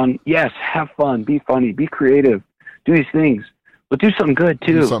you're on. Yes, have fun, be funny, be creative, do these things, but do something good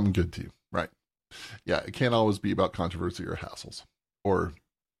too. Do something good too, right? Yeah, it can't always be about controversy or hassles or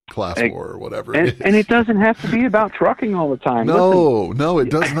class war or whatever. And it doesn't have to be about trucking all the time. No, it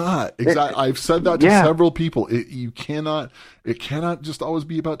does not. Exactly. I've said that to several people. It cannot just always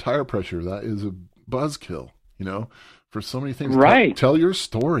be about tire pressure. That is a buzzkill, for so many things. Right. Tell your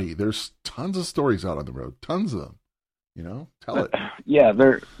story. There's tons of stories out on the road. Tons of them. Tell it. Yeah,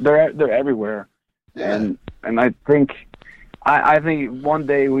 they're everywhere. Yeah. And I think one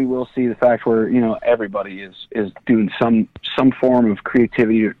day we will see the fact where everybody is doing some form of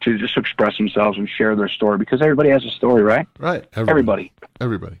creativity to just express themselves and share their story, because everybody has a story, right? Right. Everybody.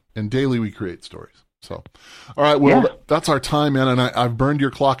 And daily we create stories. So, all right, well, that's our time, man, and I've burned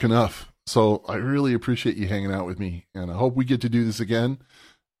your clock enough. So I really appreciate you hanging out with me, and I hope we get to do this again.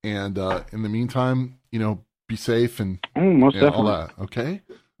 And in the meantime, be safe and most definitely. All that. Okay.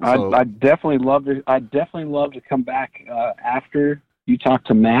 So, I'd definitely love to come back after you talk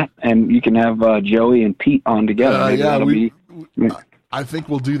to Matt, and you can have Joey and Pete on together. I think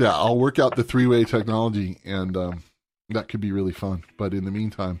we'll do that. I'll work out the 3-way technology, and that could be really fun. But in the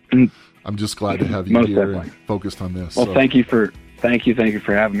meantime, I'm just glad to have you here definitely. And focused on this. Well, thank you for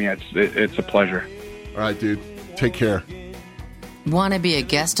having me. It's a pleasure. All right, dude. Take care. Want to be a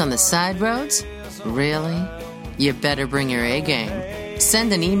guest on the Side Roads? Really? You better bring your A game.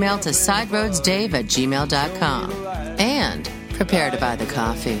 Send an email to sideroadsdave@gmail.com and prepare to buy the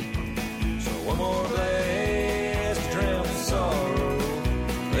coffee. So one more glass to drown the sorrow,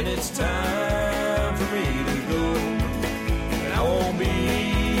 and it's time for me to go. And I won't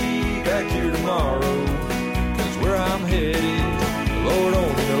be back here tomorrow, 'cause where I'm headed, the Lord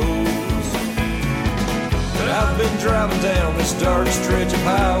only knows. But I've been driving down this dark stretch of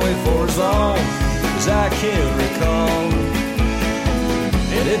highway for as long as I can recall.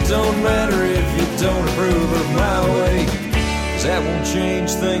 And it don't matter if you don't approve of my way, 'cause that won't change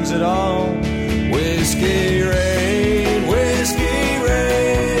things at all. Whiskey rain,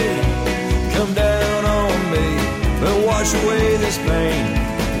 come down on me, but wash away this pain.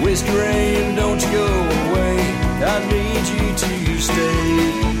 Whiskey rain, don't you go away, I need you to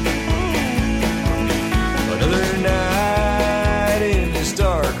stay. Another night in this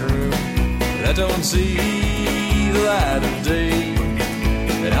dark room that don't see the light of day.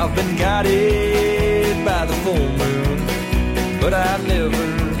 And I've been guided by the full moon, but I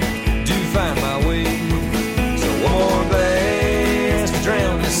never do find my way. So one more glass to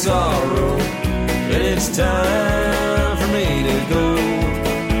drown this sorrow, and it's time for me to go.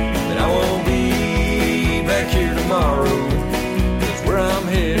 And I won't be back here tomorrow, 'cause where I'm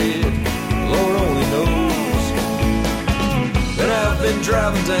headed,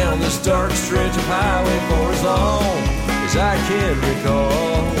 down this dark stretch of highway for as long as I can recall.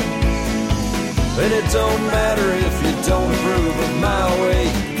 And it don't matter if you don't approve of my way,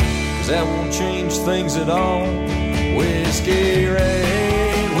 'cause that won't change things at all. Whiskey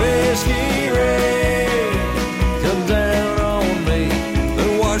rain, come down on me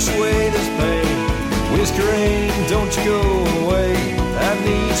and wash away this pain. Whiskey rain, don't you go away, I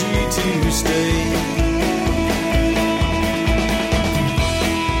need you to stay.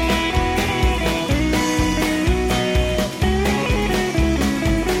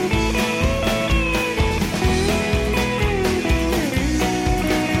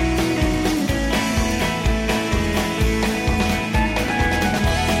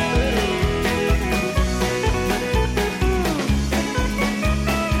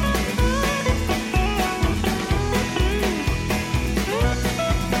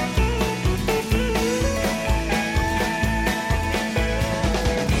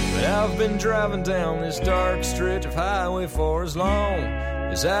 Been driving down this dark stretch of highway for as long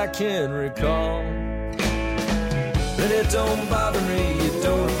as I can recall. And it don't bother me, you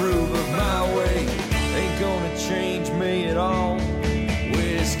don't approve of my way, ain't gonna change me at all.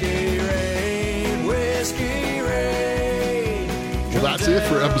 Whiskey rain. Well, that's it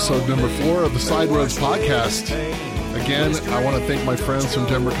for episode number 4 of the Side Roads podcast. Again, I want to thank my friends from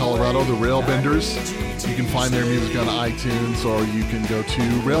Denver, Colorado, the Railbenders. You can find their music on iTunes, or you can go to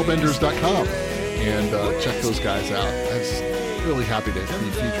railbenders.com and check those guys out. I was really happy to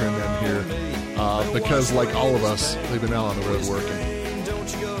be featuring them here because, like all of us, they've been out on the road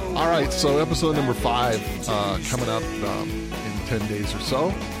working. All right, so episode number 5 coming up in 10 days or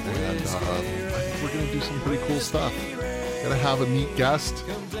so, and I think we're going to do some pretty cool stuff. Going to have a neat guest,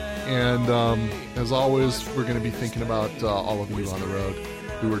 and as always, we're going to be thinking about all of you on the road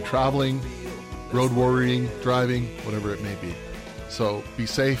who are traveling, road warrioring, driving, whatever it may be. So be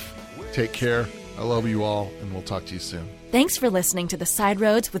safe, take care. I love you all, and we'll talk to you soon. Thanks for listening to the Side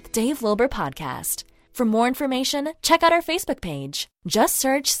Roads with Dave Wilber podcast. For more information, check out our Facebook page. Just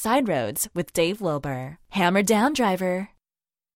search Side Roads with Dave Wilber. Hammer down, driver.